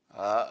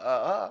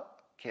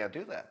 Can't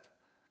do that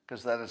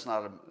because then it's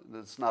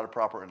not a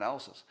proper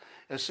analysis.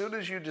 As soon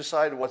as you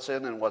decide what's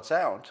in and what's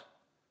out,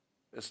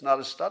 it's not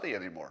a study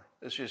anymore.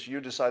 It's just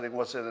you deciding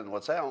what's in and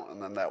what's out,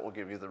 and then that will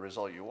give you the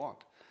result you want.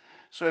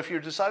 So if you're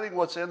deciding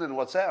what's in and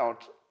what's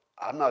out,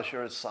 I'm not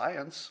sure it's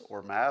science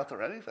or math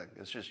or anything.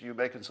 It's just you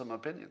making some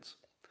opinions.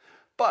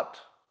 But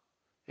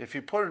if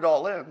you put it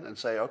all in and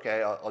say,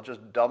 okay, I'll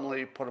just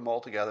dumbly put them all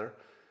together,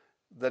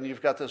 then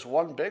you've got this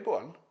one big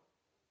one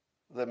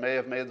that may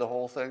have made the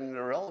whole thing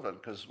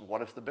irrelevant, because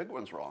what if the big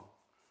one's wrong?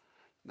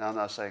 Now, I'm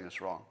not saying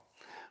it's wrong.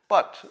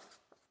 But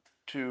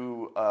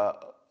to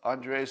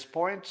Andre's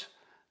point,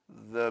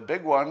 the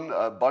big one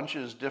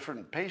bunches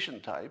different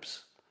patient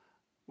types,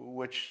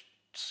 which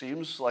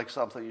seems like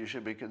something you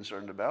should be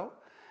concerned about.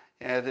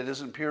 And it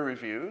isn't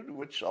peer-reviewed,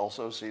 which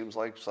also seems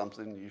like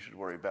something you should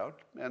worry about.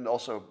 And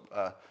also,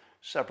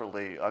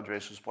 separately,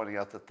 Andres was pointing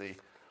out that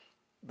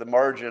the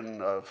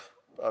margin of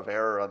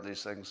error on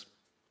these things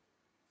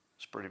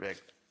is pretty big.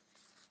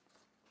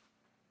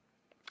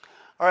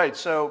 All right,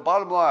 so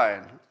bottom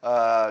line,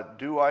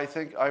 do I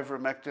think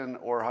ivermectin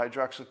or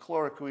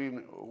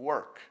hydroxychloroquine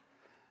work?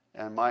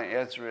 And my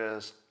answer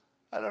is,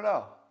 I don't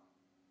know.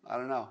 I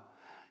don't know.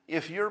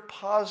 If you're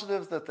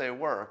positive that they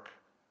work,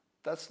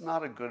 that's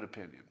not a good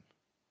opinion.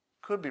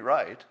 Could be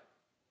right.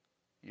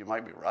 You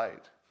might be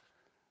right.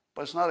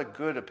 But it's not a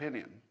good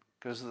opinion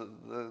because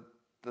the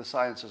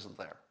science isn't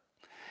there.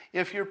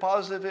 If you're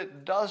positive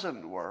it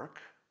doesn't work,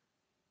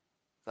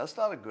 that's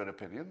not a good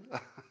opinion.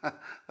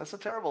 That's a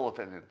terrible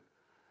opinion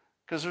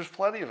because there's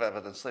plenty of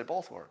evidence they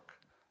both work.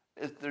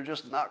 They're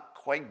just not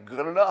quite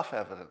good enough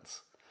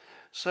evidence.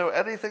 So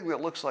anything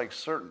that looks like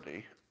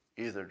certainty,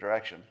 either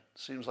direction,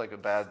 seems like a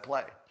bad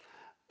play.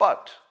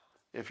 But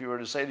if you were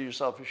to say to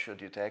yourself,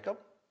 should you take them?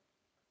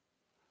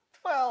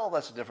 Well,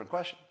 that's a different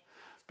question.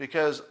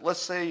 Because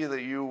let's say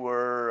that you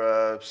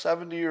were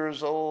 70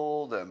 years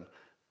old and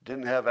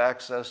didn't have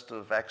access to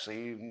a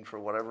vaccine for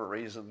whatever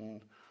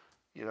reason.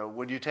 You know,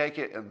 would you take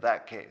it in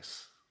that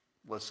case?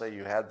 Let's say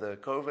you had the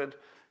COVID,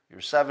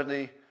 you're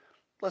 70.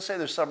 Let's say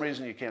there's some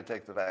reason you can't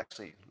take the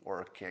vaccine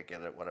or can't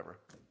get it, whatever.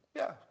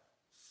 Yeah,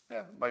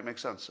 it might make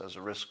sense as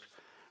a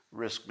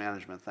risk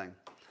management thing.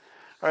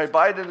 All right,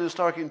 Biden is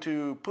talking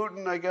to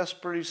Putin, I guess,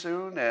 pretty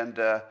soon. And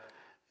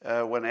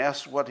when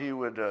asked what he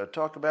would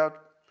talk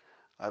about,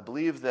 I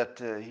believe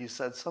that he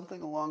said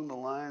something along the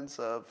lines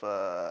of,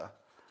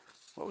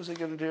 what was he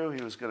going to do?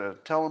 He was going to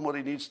tell him what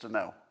he needs to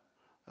know.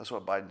 That's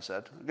what Biden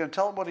said. I'm going to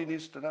tell him what he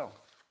needs to know.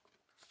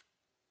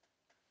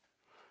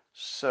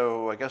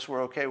 So I guess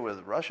we're okay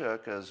with Russia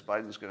because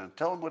Biden's going to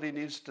tell him what he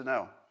needs to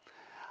know.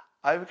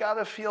 I've got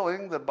a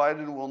feeling that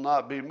Biden will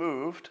not be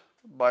moved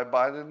by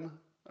Biden,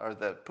 or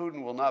that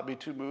Putin will not be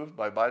too moved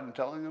by Biden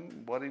telling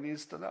him what he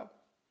needs to know.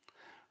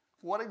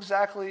 What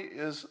exactly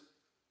is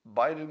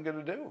Biden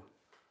going to do?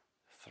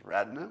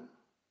 Threaten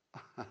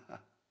him?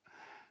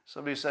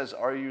 Somebody says,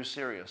 are you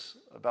serious?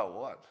 About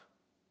what?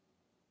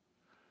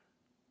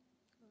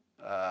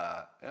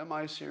 Am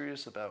I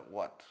serious about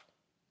what?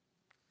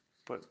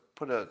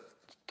 Put a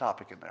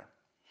topic in there.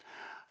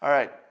 All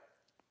right.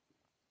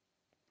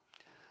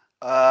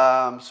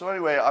 So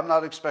anyway, I'm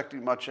not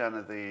expecting much out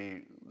of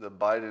the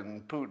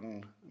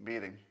Biden-Putin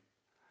meeting,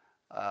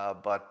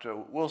 but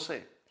we'll see.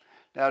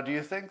 Now, do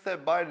you think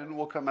that Biden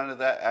will come out of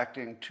that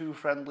acting too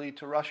friendly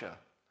to Russia?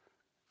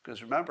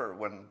 Because remember,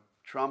 when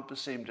Trump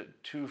seemed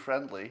too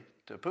friendly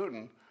to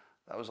Putin,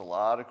 that was a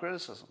lot of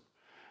criticism.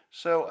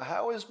 So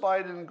how is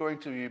Biden going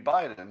to be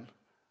Biden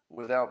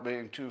without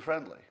being too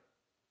friendly?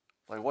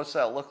 Like, what's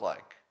that look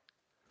like?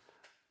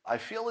 I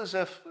feel as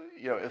if,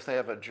 if they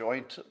have a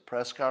joint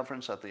press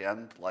conference at the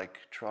end, like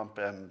Trump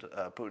and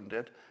Putin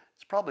did,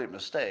 it's probably a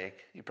mistake.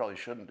 You probably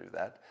shouldn't do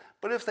that.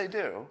 But if they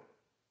do,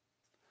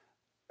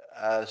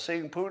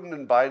 seeing Putin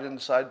and Biden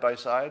side by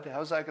side,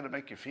 how's that going to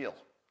make you feel?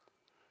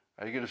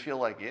 Are you going to feel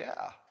like,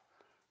 yeah,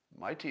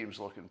 my team's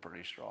looking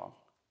pretty strong.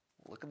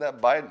 Look at that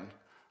Biden.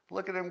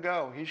 Look at him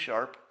go. He's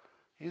sharp.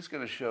 He's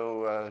going to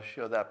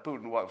show that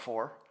Putin what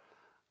for.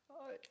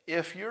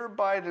 If you're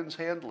Biden's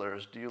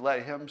handlers, do you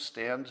let him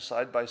stand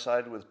side by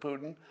side with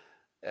Putin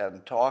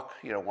and talk,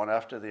 one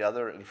after the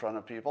other in front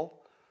of people?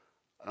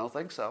 I don't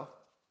think so.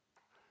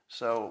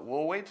 So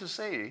we'll wait to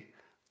see.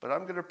 But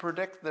I'm going to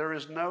predict there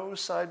is no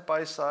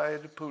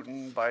side-by-side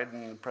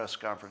Putin-Biden press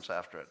conference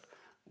after it.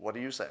 What do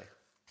you say?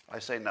 I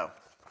say no.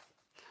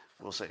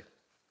 We'll see.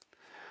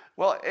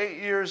 Well, 8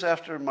 years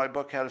after my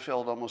book, How to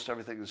Fail at Almost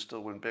Everything and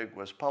Still Win Big,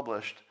 was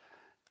published,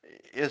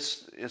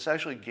 it's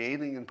actually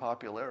gaining in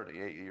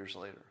popularity 8 years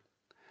later.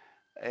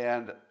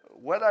 And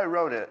when I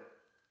wrote it,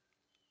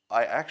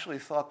 I actually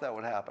thought that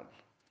would happen.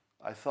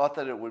 I thought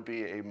that it would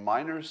be a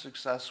minor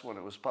success when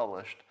it was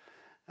published,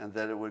 and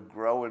that it would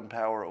grow in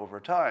power over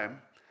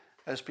time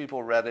as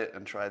people read it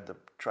and tried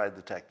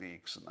the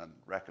techniques and then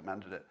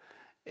recommended it.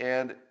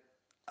 And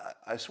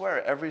I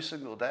swear every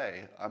single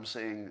day I'm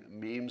seeing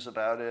memes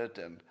about it,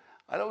 and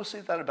I don't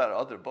see that about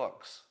other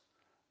books.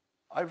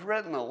 I've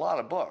written a lot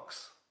of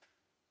books,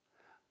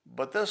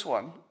 but this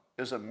one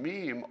is a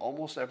meme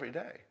almost every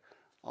day.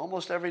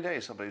 Almost every day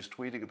somebody's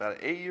tweeting about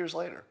it 8 years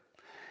later.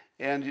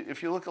 And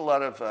if you look at a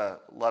lot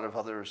of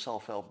other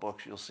self-help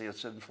books, you'll see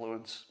its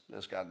influence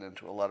has gotten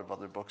into a lot of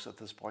other books at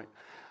this point.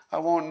 I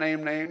won't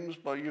name names,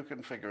 but you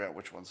can figure out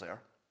which ones they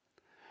are.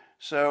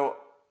 So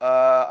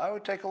I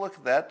would take a look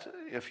at that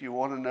if you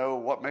want to know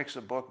what makes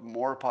a book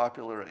more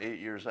popular 8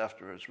 years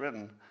after it's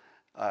written,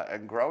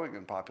 and growing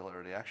in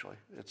popularity. Actually,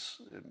 it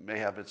may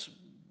have this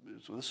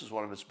is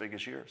one of its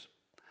biggest years.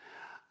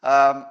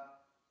 I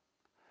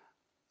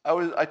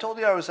told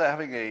you I was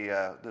having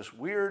this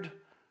weird,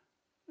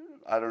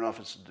 I don't know if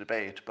it's a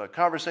debate, but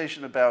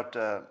conversation about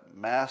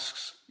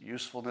masks'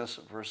 usefulness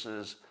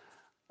versus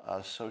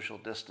social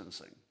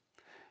distancing.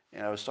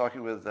 And I was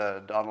talking with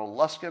Donald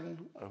Luskin,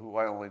 who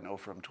I only know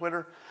from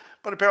Twitter,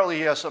 but apparently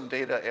he has some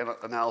data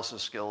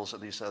analysis skills,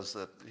 and he says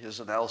that his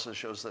analysis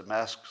shows that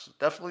masks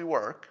definitely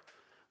work.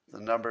 The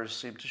numbers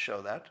seem to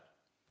show that.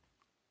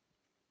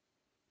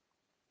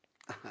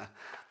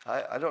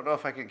 I don't know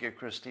if I can get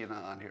Christina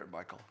on here,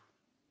 Michael.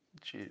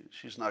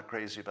 She's not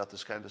crazy about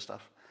this kind of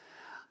stuff.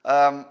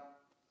 And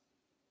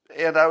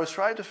I was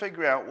trying to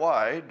figure out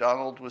why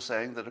Donald was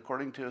saying that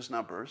according to his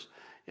numbers,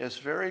 it's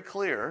very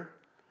clear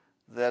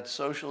that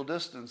social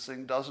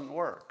distancing doesn't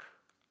work.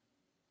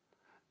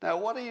 Now,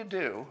 what do you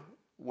do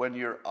when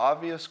your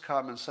obvious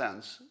common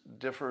sense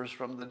differs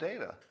from the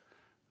data?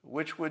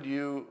 Which would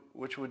you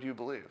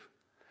believe?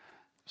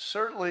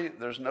 Certainly,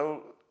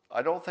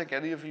 I don't think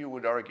any of you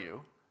would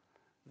argue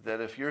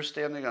that if you're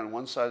standing on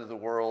one side of the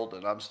world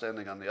and I'm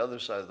standing on the other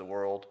side of the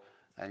world,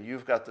 and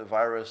you've got the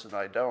virus and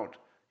I don't,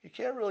 you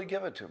can't really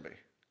give it to me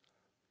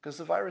because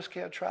the virus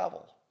can't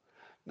travel.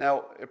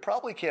 Now, it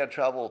probably can't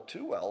travel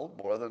too well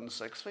more than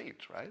 6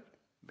 feet, right?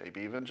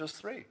 Maybe even just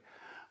 3.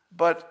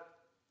 But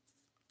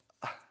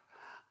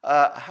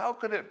how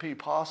could it be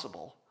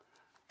possible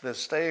that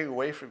staying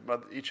away from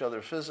each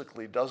other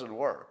physically doesn't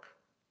work?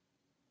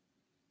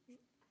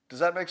 Does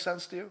that make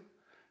sense to you?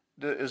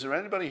 Is there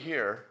anybody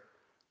here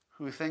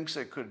who thinks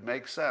it could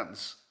make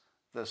sense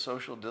that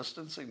social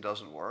distancing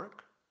doesn't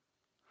work?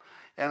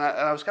 And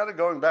I was kind of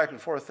going back and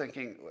forth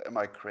thinking, am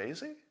I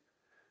crazy?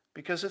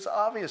 Because it's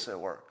obvious it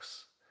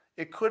works.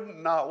 It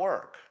couldn't not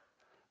work.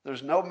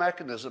 There's no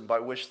mechanism by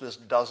which this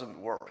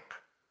doesn't work.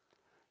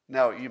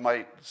 Now, you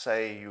might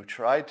say you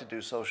tried to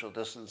do social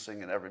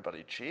distancing and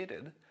everybody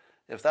cheated.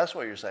 If that's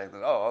what you're saying,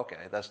 then, oh,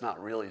 okay, that's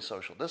not really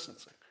social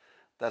distancing.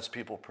 That's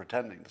people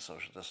pretending to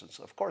social distance.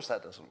 Of course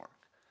that doesn't work.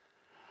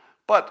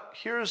 But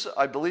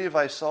I believe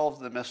I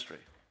solved the mystery.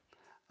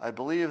 I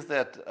believe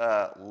that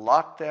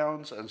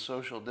lockdowns and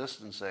social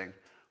distancing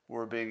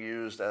were being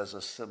used as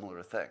a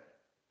similar thing.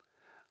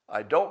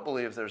 I don't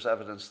believe there's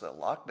evidence that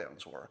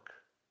lockdowns work.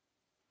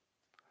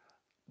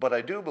 But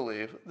I do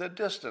believe that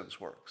distance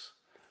works,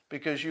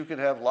 because you can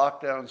have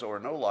lockdowns or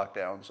no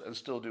lockdowns and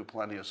still do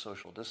plenty of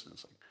social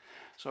distancing.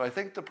 So I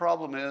think the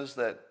problem is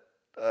that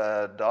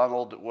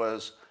Donald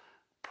was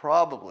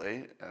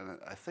probably, and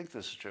I think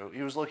this is true,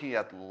 he was looking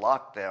at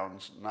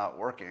lockdowns not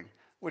working,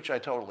 which I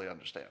totally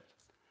understand.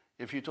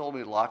 If you told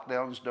me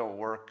lockdowns don't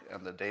work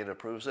and the data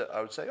proves it,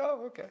 I would say,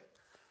 oh, okay.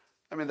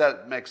 I mean,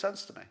 that makes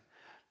sense to me,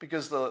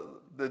 because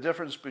the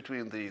difference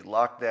between the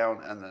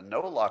lockdown and the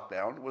no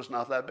lockdown was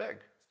not that big.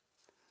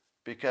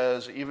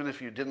 Because even if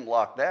you didn't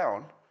lock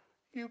down,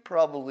 you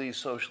probably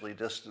socially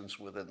distanced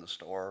within the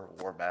store,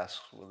 wore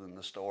masks within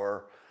the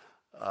store,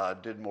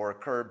 did more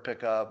curb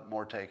pickup,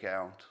 more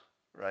takeout,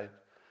 right?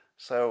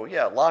 So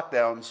yeah,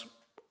 lockdowns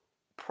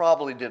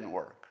probably didn't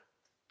work,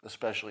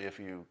 especially if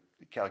you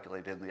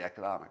calculate in the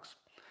economics.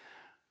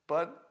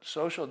 But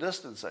social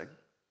distancing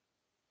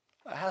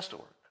has to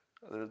work.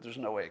 There's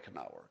no way it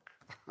cannot work.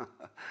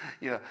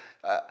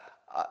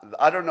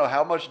 I don't know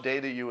how much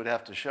data you would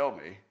have to show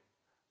me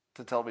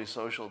to tell me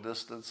social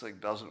distancing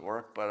doesn't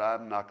work, but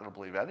I'm not going to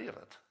believe any of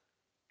it.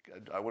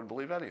 I wouldn't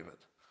believe any of it.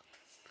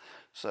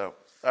 So,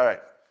 all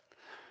right.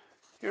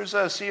 Here's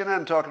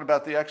CNN talking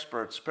about the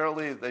experts.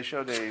 Apparently, they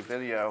showed a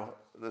video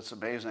that's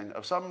amazing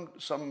of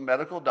some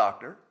medical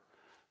doctor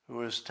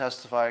who is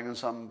testifying in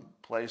some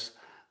place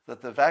that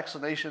the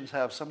vaccinations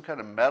have some kind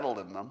of metal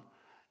in them,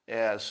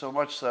 so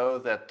much so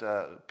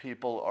that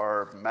people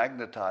are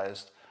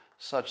magnetized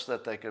such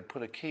that they could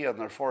put a key on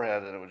their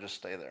forehead and it would just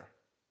stay there.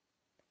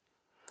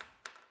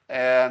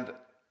 And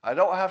I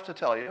don't have to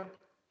tell you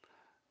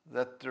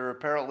that there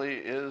apparently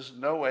is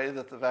no way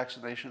that the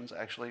vaccinations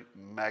actually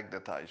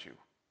magnetize you.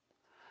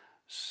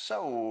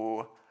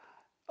 So,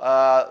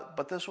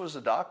 but this was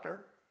a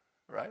doctor,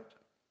 right?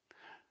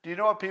 Do you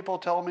know what people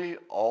tell me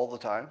all the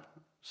time?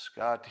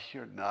 Scott,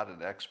 you're not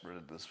an expert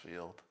in this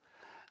field.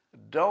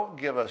 Don't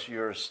give us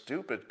your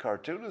stupid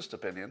cartoonist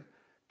opinion,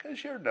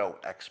 because you're no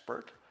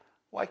expert.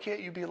 Why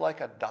can't you be like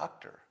a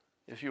doctor?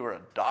 If you were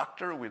a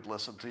doctor, we'd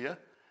listen to you.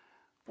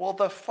 Well,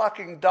 the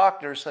fucking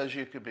doctor says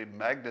you could be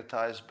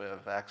magnetized by a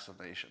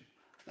vaccination.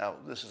 Now,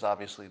 this is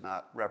obviously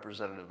not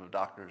representative of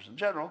doctors in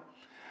general,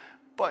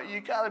 but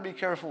you got to be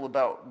careful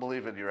about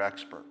believing your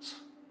experts.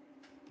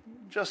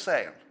 Just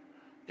saying.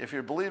 If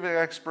you're believing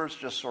experts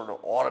just sort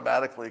of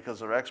automatically because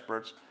they're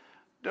experts,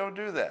 don't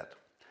do that.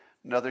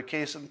 Another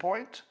case in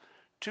point,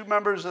 2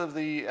 members of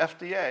the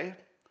FDA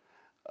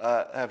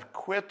have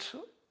quit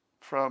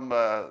from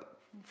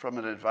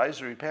an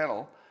advisory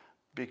panel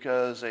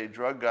because a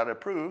drug got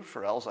approved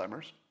for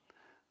Alzheimer's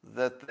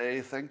that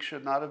they think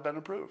should not have been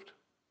approved.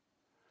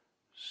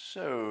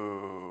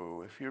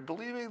 So, if you're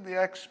believing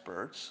the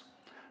experts,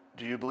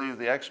 do you believe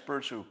the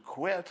experts who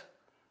quit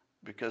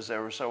because they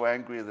were so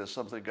angry that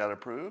something got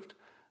approved?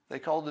 They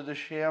called it a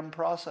sham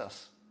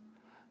process.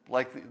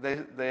 Like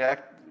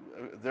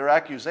their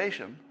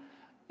accusation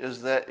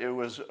is that it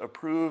was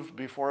approved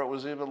before it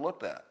was even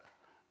looked at.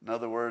 In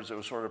other words, it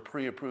was sort of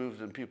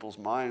pre-approved in people's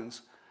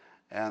minds,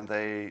 and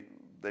they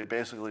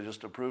basically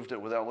just approved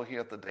it without looking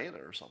at the data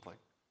or something.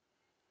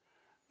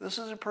 This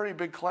is a pretty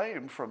big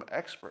claim from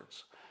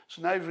experts.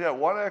 So now you've got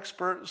one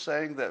expert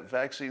saying that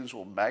vaccines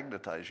will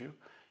magnetize you,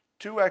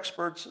 2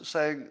 experts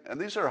saying,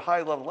 and these are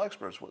high-level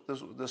experts.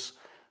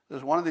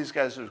 There's one of these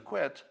guys who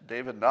quit,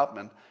 David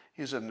Knopman.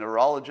 He's a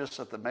neurologist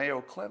at the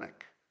Mayo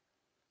Clinic.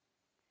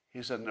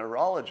 He's a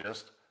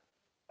neurologist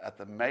at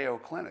the Mayo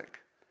Clinic.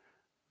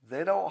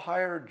 They don't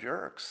hire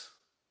jerks,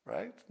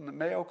 right? In the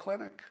Mayo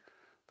Clinic,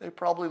 they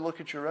probably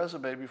look at your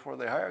resume before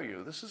they hire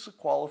you. This is a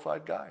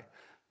qualified guy.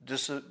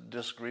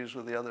 Disagrees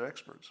with the other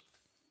experts.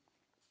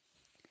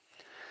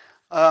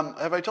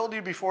 Have I told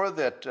you before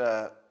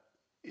that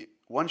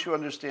once you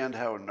understand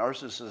how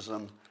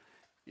narcissism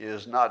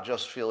is not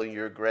just feeling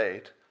you're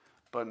great,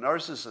 but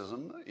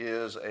narcissism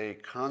is a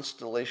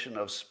constellation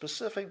of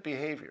specific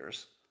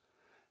behaviors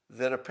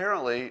that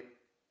apparently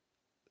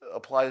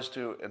applies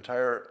to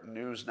entire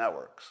news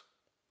networks.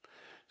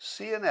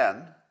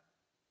 CNN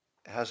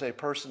has a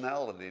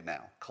personality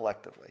now,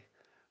 collectively,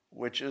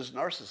 which is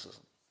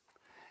narcissism.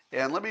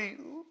 And let me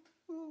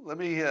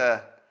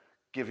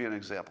give you an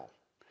example.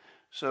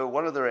 So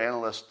one of their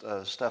analysts,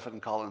 Stephen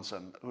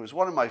Collinson, who is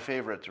one of my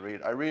favorite to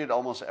read, I read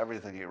almost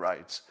everything he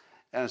writes,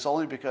 and it's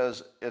only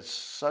because it's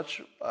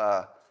such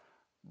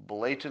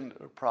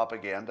blatant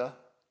propaganda.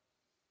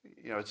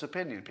 You know, it's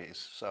opinion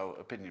piece, so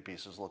opinion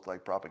pieces look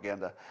like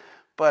propaganda.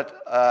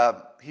 But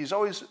he's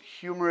always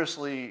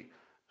humorously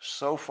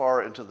so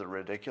far into the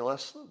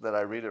ridiculous that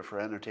I read it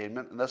for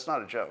entertainment, and that's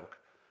not a joke.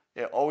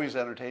 It always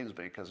entertains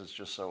me because it's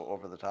just so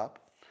over the top.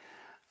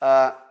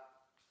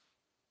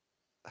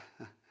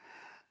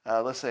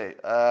 Let's see.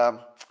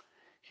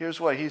 Here's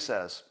what he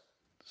says.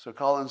 So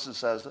Collinson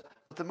says,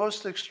 the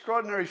most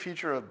extraordinary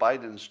feature of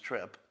Biden's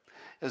trip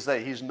is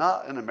that he's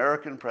not an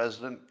American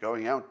president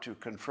going out to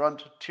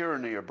confront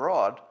tyranny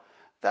abroad.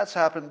 That's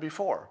happened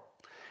before.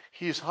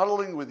 He's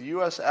huddling with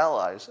U.S.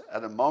 allies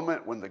at a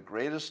moment when the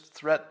greatest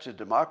threat to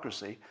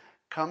democracy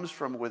comes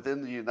from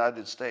within the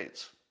United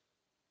States.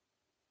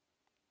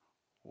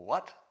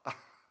 What?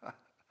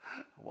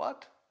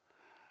 What?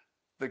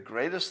 The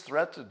greatest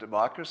threat to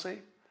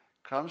democracy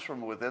comes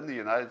from within the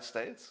United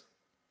States?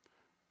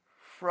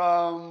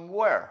 From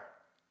where?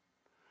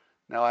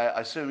 Now,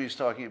 I assume he's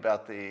talking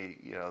about the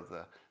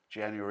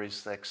January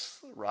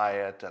 6th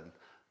riot and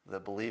the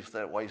belief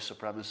that white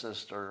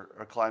supremacists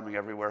are climbing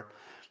everywhere.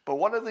 But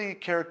one of the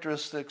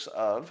characteristics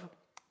of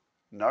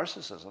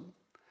narcissism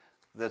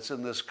that's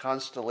in this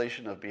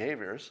constellation of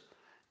behaviors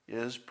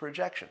is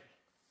projection.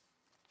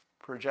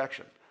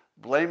 Projection.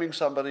 Blaming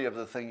somebody of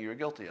the thing you're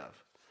guilty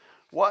of.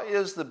 What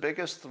is the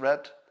biggest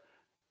threat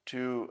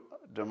to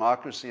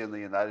democracy in the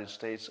United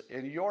States,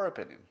 in your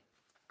opinion?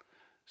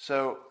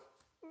 So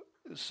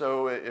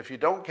if you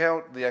don't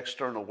count the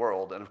external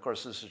world, and of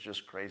course this is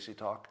just crazy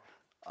talk,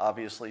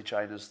 obviously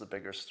China's the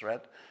biggest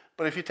threat,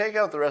 but if you take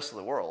out the rest of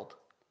the world,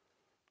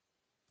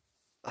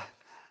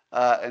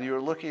 and you're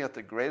looking at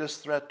the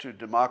greatest threat to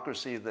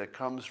democracy that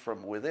comes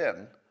from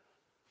within,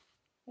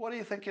 what do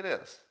you think it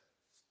is?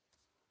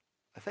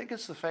 I think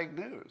it's the fake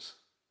news,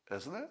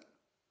 isn't it?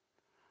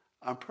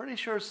 I'm pretty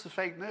sure it's the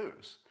fake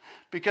news.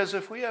 Because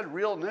if we had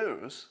real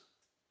news,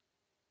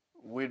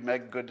 we'd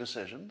make good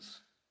decisions.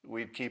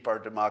 We'd keep our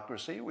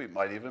democracy. We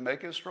might even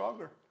make it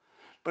stronger.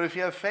 But if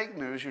you have fake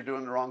news, you're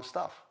doing the wrong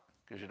stuff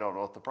because you don't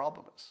know what the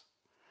problem is.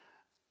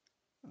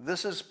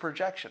 This is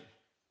projection.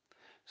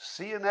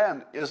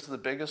 CNN is the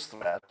biggest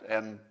threat,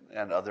 and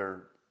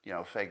other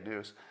fake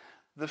news.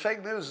 The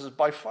fake news is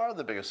by far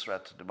the biggest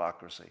threat to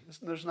democracy.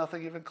 There's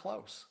nothing even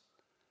close.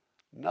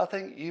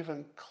 Nothing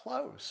even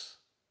close.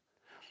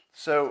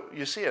 So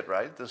you see it,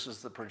 right? This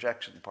is the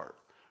projection part,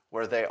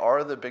 where they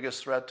are the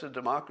biggest threat to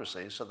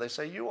democracy, so they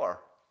say you are.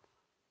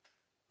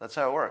 That's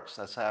how it works.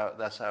 That's how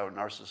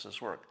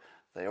narcissists work.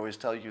 They always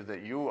tell you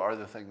that you are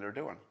the thing they're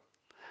doing.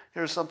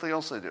 Here's something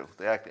else they do.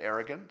 They act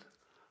arrogant,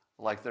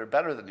 like they're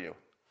better than you.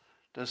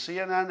 Does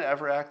CNN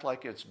ever act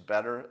like it's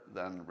better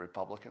than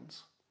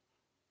Republicans?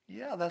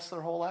 Yeah, that's their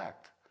whole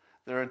act.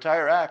 Their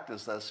entire act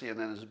is that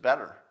CNN is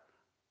better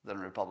than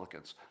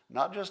Republicans.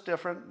 Not just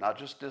different, not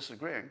just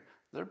disagreeing.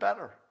 They're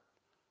better.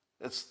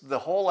 It's the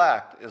whole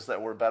act is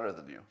that we're better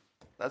than you.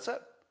 That's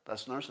it.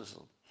 That's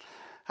narcissism.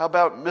 How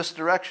about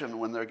misdirection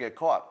when they get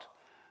caught?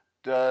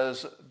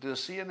 Does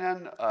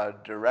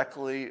CNN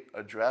directly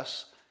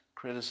address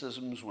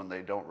criticisms when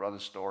they don't run a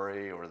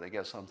story or they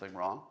get something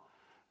wrong?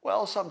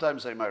 Well,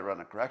 sometimes they might run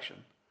a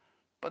correction,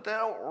 but they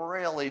don't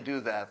really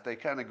do that. They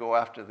kind of go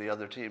after the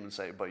other team and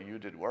say, but you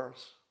did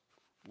worse.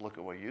 Look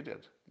at what you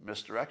did.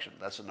 Misdirection.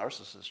 That's a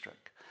narcissist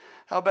trick.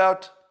 How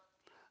about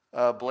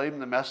blame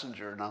the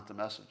messenger, not the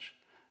message?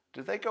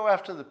 Do they go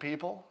after the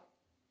people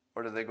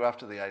or do they go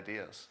after the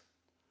ideas?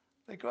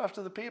 They go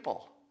after the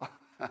people.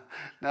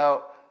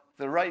 Now,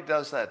 the right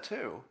does that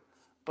too,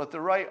 but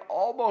the right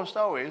almost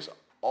always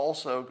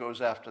also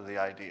goes after the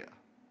idea,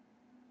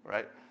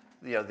 right?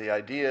 The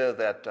idea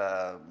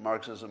that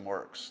Marxism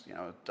works,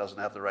 it doesn't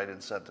have the right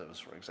incentives,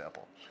 for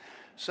example.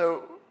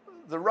 So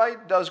the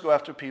right does go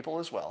after people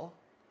as well,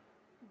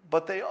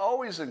 but they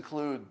always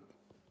include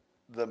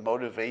the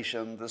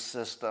motivation, the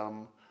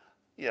system.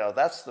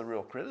 That's the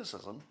real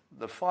criticism.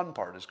 The fun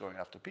part is going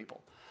after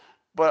people.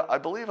 But I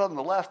believe on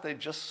the left, they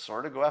just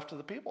sort of go after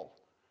the people.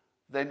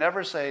 They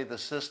never say the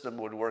system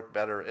would work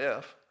better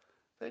if.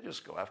 They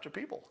just go after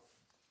people.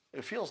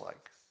 It feels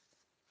like.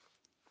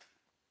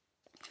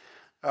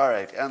 All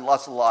right, and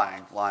lots of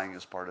lying. Lying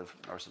is part of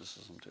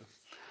narcissism too.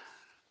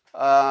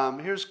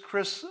 Here's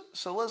Chris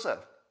Cillizza,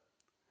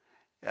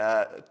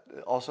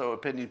 also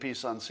opinion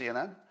piece on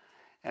CNN.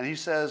 And he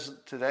says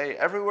today,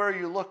 everywhere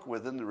you look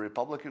within the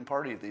Republican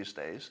Party these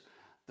days,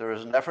 there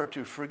is an effort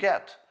to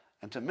forget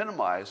and to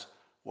minimize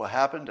what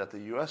happened at the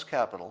U.S.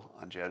 Capitol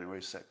on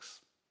January 6th.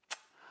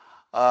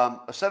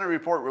 A Senate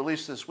report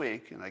released this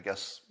week, and I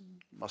guess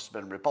must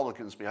have been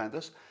Republicans behind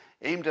this,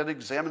 aimed at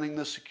examining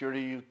the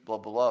security, blah,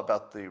 blah, blah,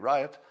 about the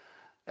riot,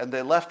 and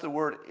they left the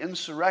word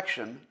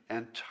insurrection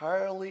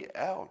entirely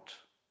out,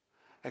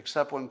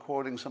 except when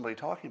quoting somebody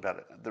talking about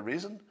it. The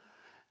reason?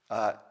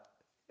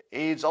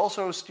 Aides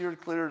also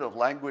steered clear of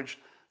language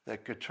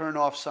that could turn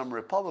off some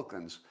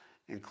Republicans,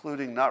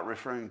 including not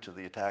referring to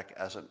the attack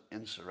as an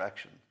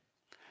insurrection.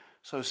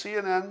 So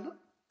CNN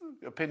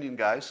opinion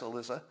guy,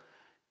 Cillizza,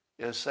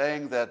 is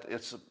saying that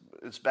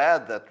it's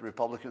bad that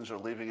Republicans are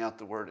leaving out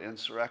the word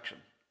insurrection.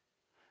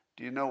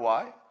 Do you know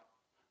why?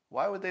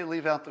 Why would they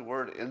leave out the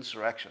word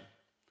insurrection?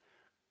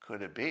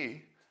 Could it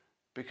be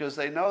because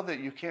they know that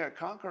you can't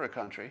conquer a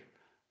country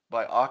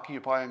by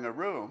occupying a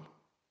room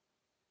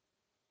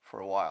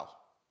for a while?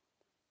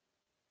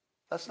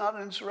 That's not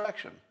an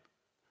insurrection.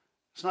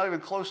 It's not even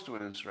close to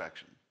an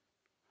insurrection.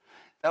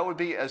 That would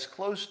be as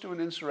close to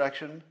an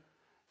insurrection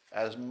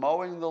as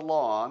mowing the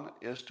lawn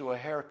is to a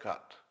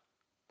haircut,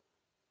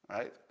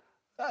 right?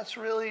 That's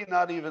really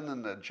not even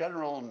in the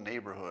general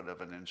neighborhood of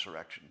an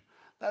insurrection.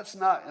 That's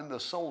not in the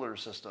solar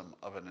system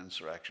of an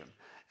insurrection.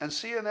 And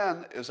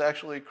CNN is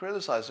actually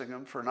criticizing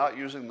them for not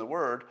using the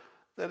word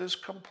that is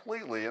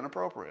completely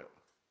inappropriate.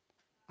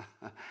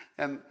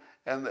 And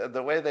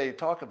the way they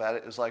talk about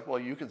it is like, well,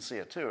 you can see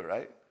it too,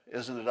 right?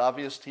 Isn't it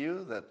obvious to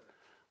you that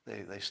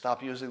they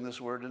stopped using this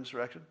word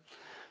insurrection?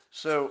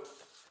 So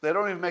they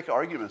don't even make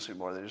arguments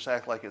anymore. They just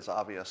act like it's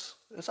obvious.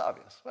 It's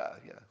obvious. Well,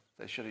 yeah,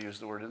 they should have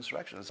used the word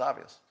insurrection. It's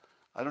obvious.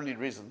 I don't need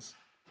reasons.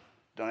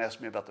 Don't ask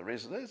me about the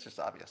reasons. It's just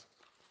obvious.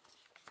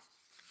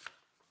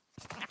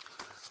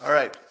 All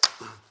right.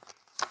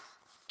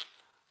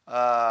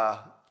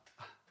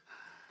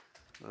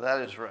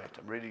 That is right.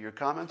 I'm reading your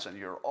comments, and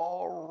you're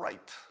all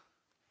right.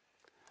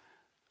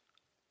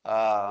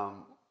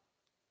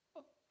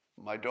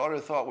 My daughter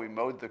thought we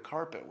mowed the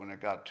carpet when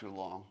it got too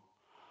long.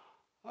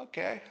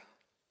 Okay.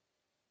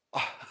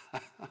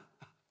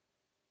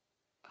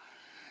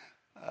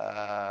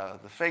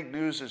 The fake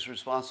news is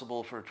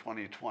responsible for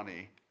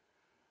 2020.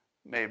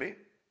 Maybe.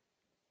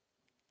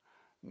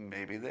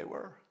 Maybe they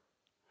were.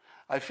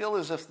 I feel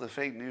as if the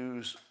fake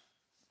news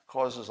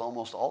causes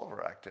almost all of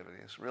our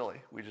activities,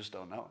 really. We just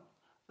don't know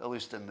it, at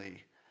least in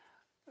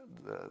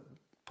the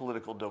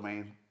political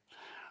domain.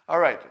 All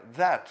right,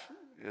 that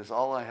is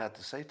all I had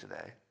to say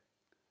today.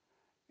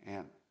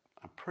 And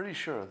I'm pretty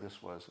sure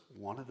this was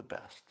one of the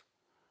best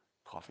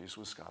Coffees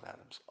with Scott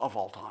Adams of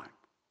all time.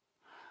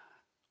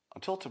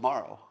 Until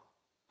tomorrow.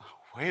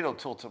 Wait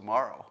until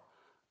tomorrow.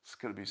 It's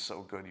going to be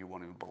so good you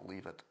won't even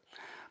believe it.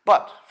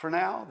 But for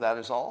now, that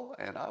is all,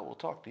 and I will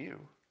talk to you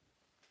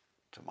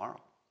tomorrow.